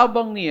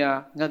nitabang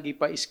niya nga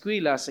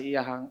gipaeskwela sa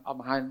iyahang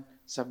amahan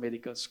sa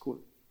medical school.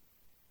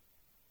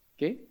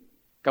 Okay?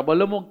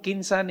 Kabalo mo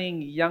kinsa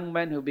ning young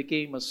man who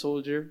became a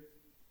soldier?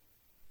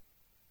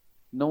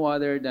 No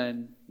other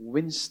than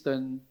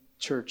Winston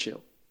Churchill.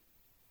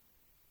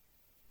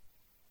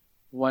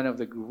 One of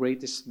the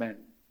greatest men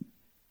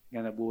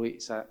nga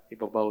nabuhi sa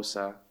ibabaw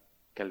sa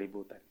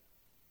kalibutan.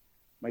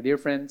 My dear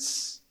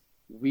friends,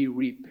 we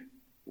reap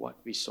what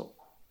we sow.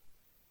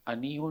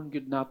 Anihon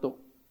gyud nato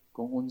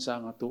kung unsa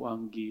nga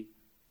tuang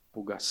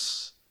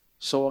gipugas.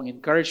 So ang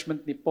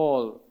encouragement ni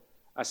Paul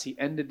as he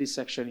ended this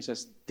section, he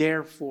says,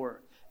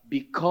 therefore,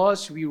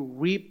 Because we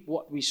reap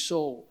what we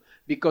sow.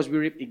 Because we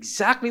reap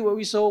exactly what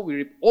we sow.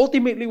 We reap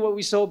ultimately what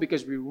we sow.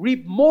 Because we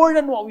reap more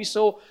than what we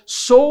sow.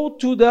 So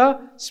to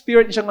the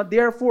Spirit.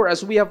 Therefore,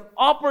 as we have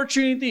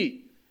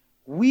opportunity,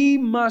 we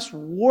must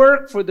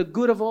work for the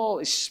good of all,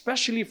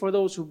 especially for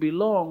those who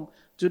belong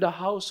to the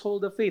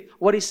household of faith.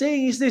 What he's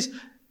saying is this: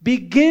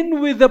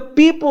 begin with the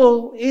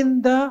people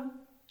in the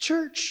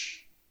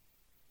church.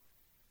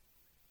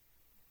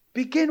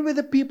 Begin with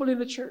the people in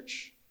the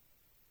church.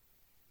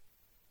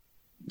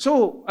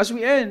 So, as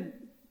we end,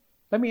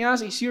 let me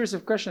ask a series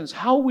of questions.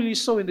 How will you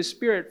sow in the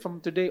Spirit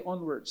from today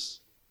onwards?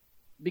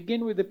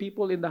 Begin with the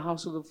people in the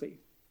household of faith.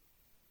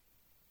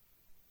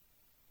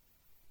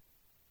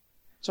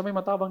 Sa may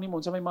matabang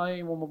nimon, sa may maayo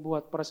mo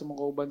mabuhat para sa mga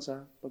kauban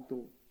sa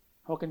pagtuo.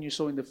 How can you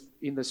sow in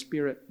the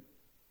Spirit?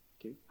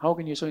 Okay. How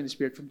can you sow in the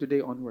Spirit from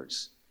today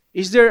onwards?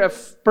 Is there a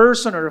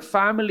person or a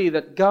family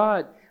that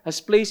God has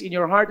placed in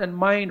your heart and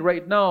mind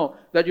right now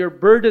that you're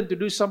burdened to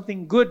do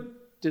something good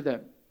to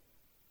them?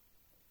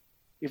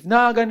 If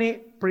na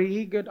gani,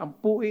 prehigad, ang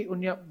pui,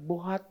 unya,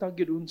 buhata,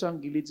 gid unsang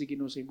gilid sa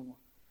Ginoo sa imo.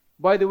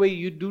 By the way,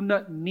 you do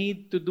not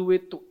need to do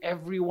it to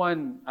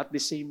everyone at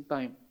the same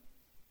time.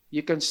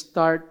 You can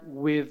start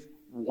with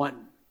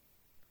one.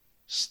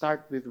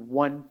 Start with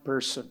one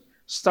person.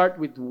 Start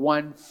with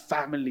one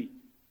family.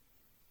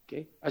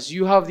 Okay? As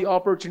you have the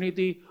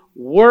opportunity,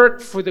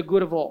 work for the good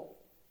of all.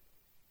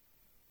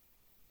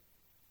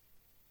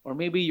 Or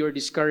maybe you're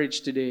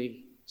discouraged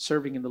today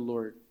serving in the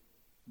Lord.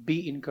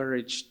 Be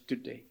encouraged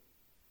today.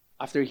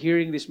 After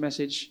hearing this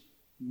message,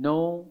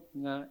 know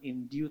nga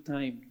in due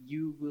time,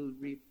 you will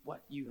reap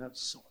what you have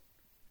sown.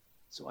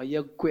 So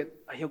ayag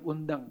quit, ayag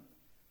undang,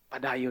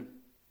 padayon.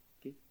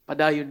 Okay?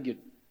 Padayon yun.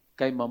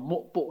 Kay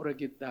mamupo ra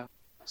kita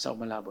sa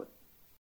umalabot.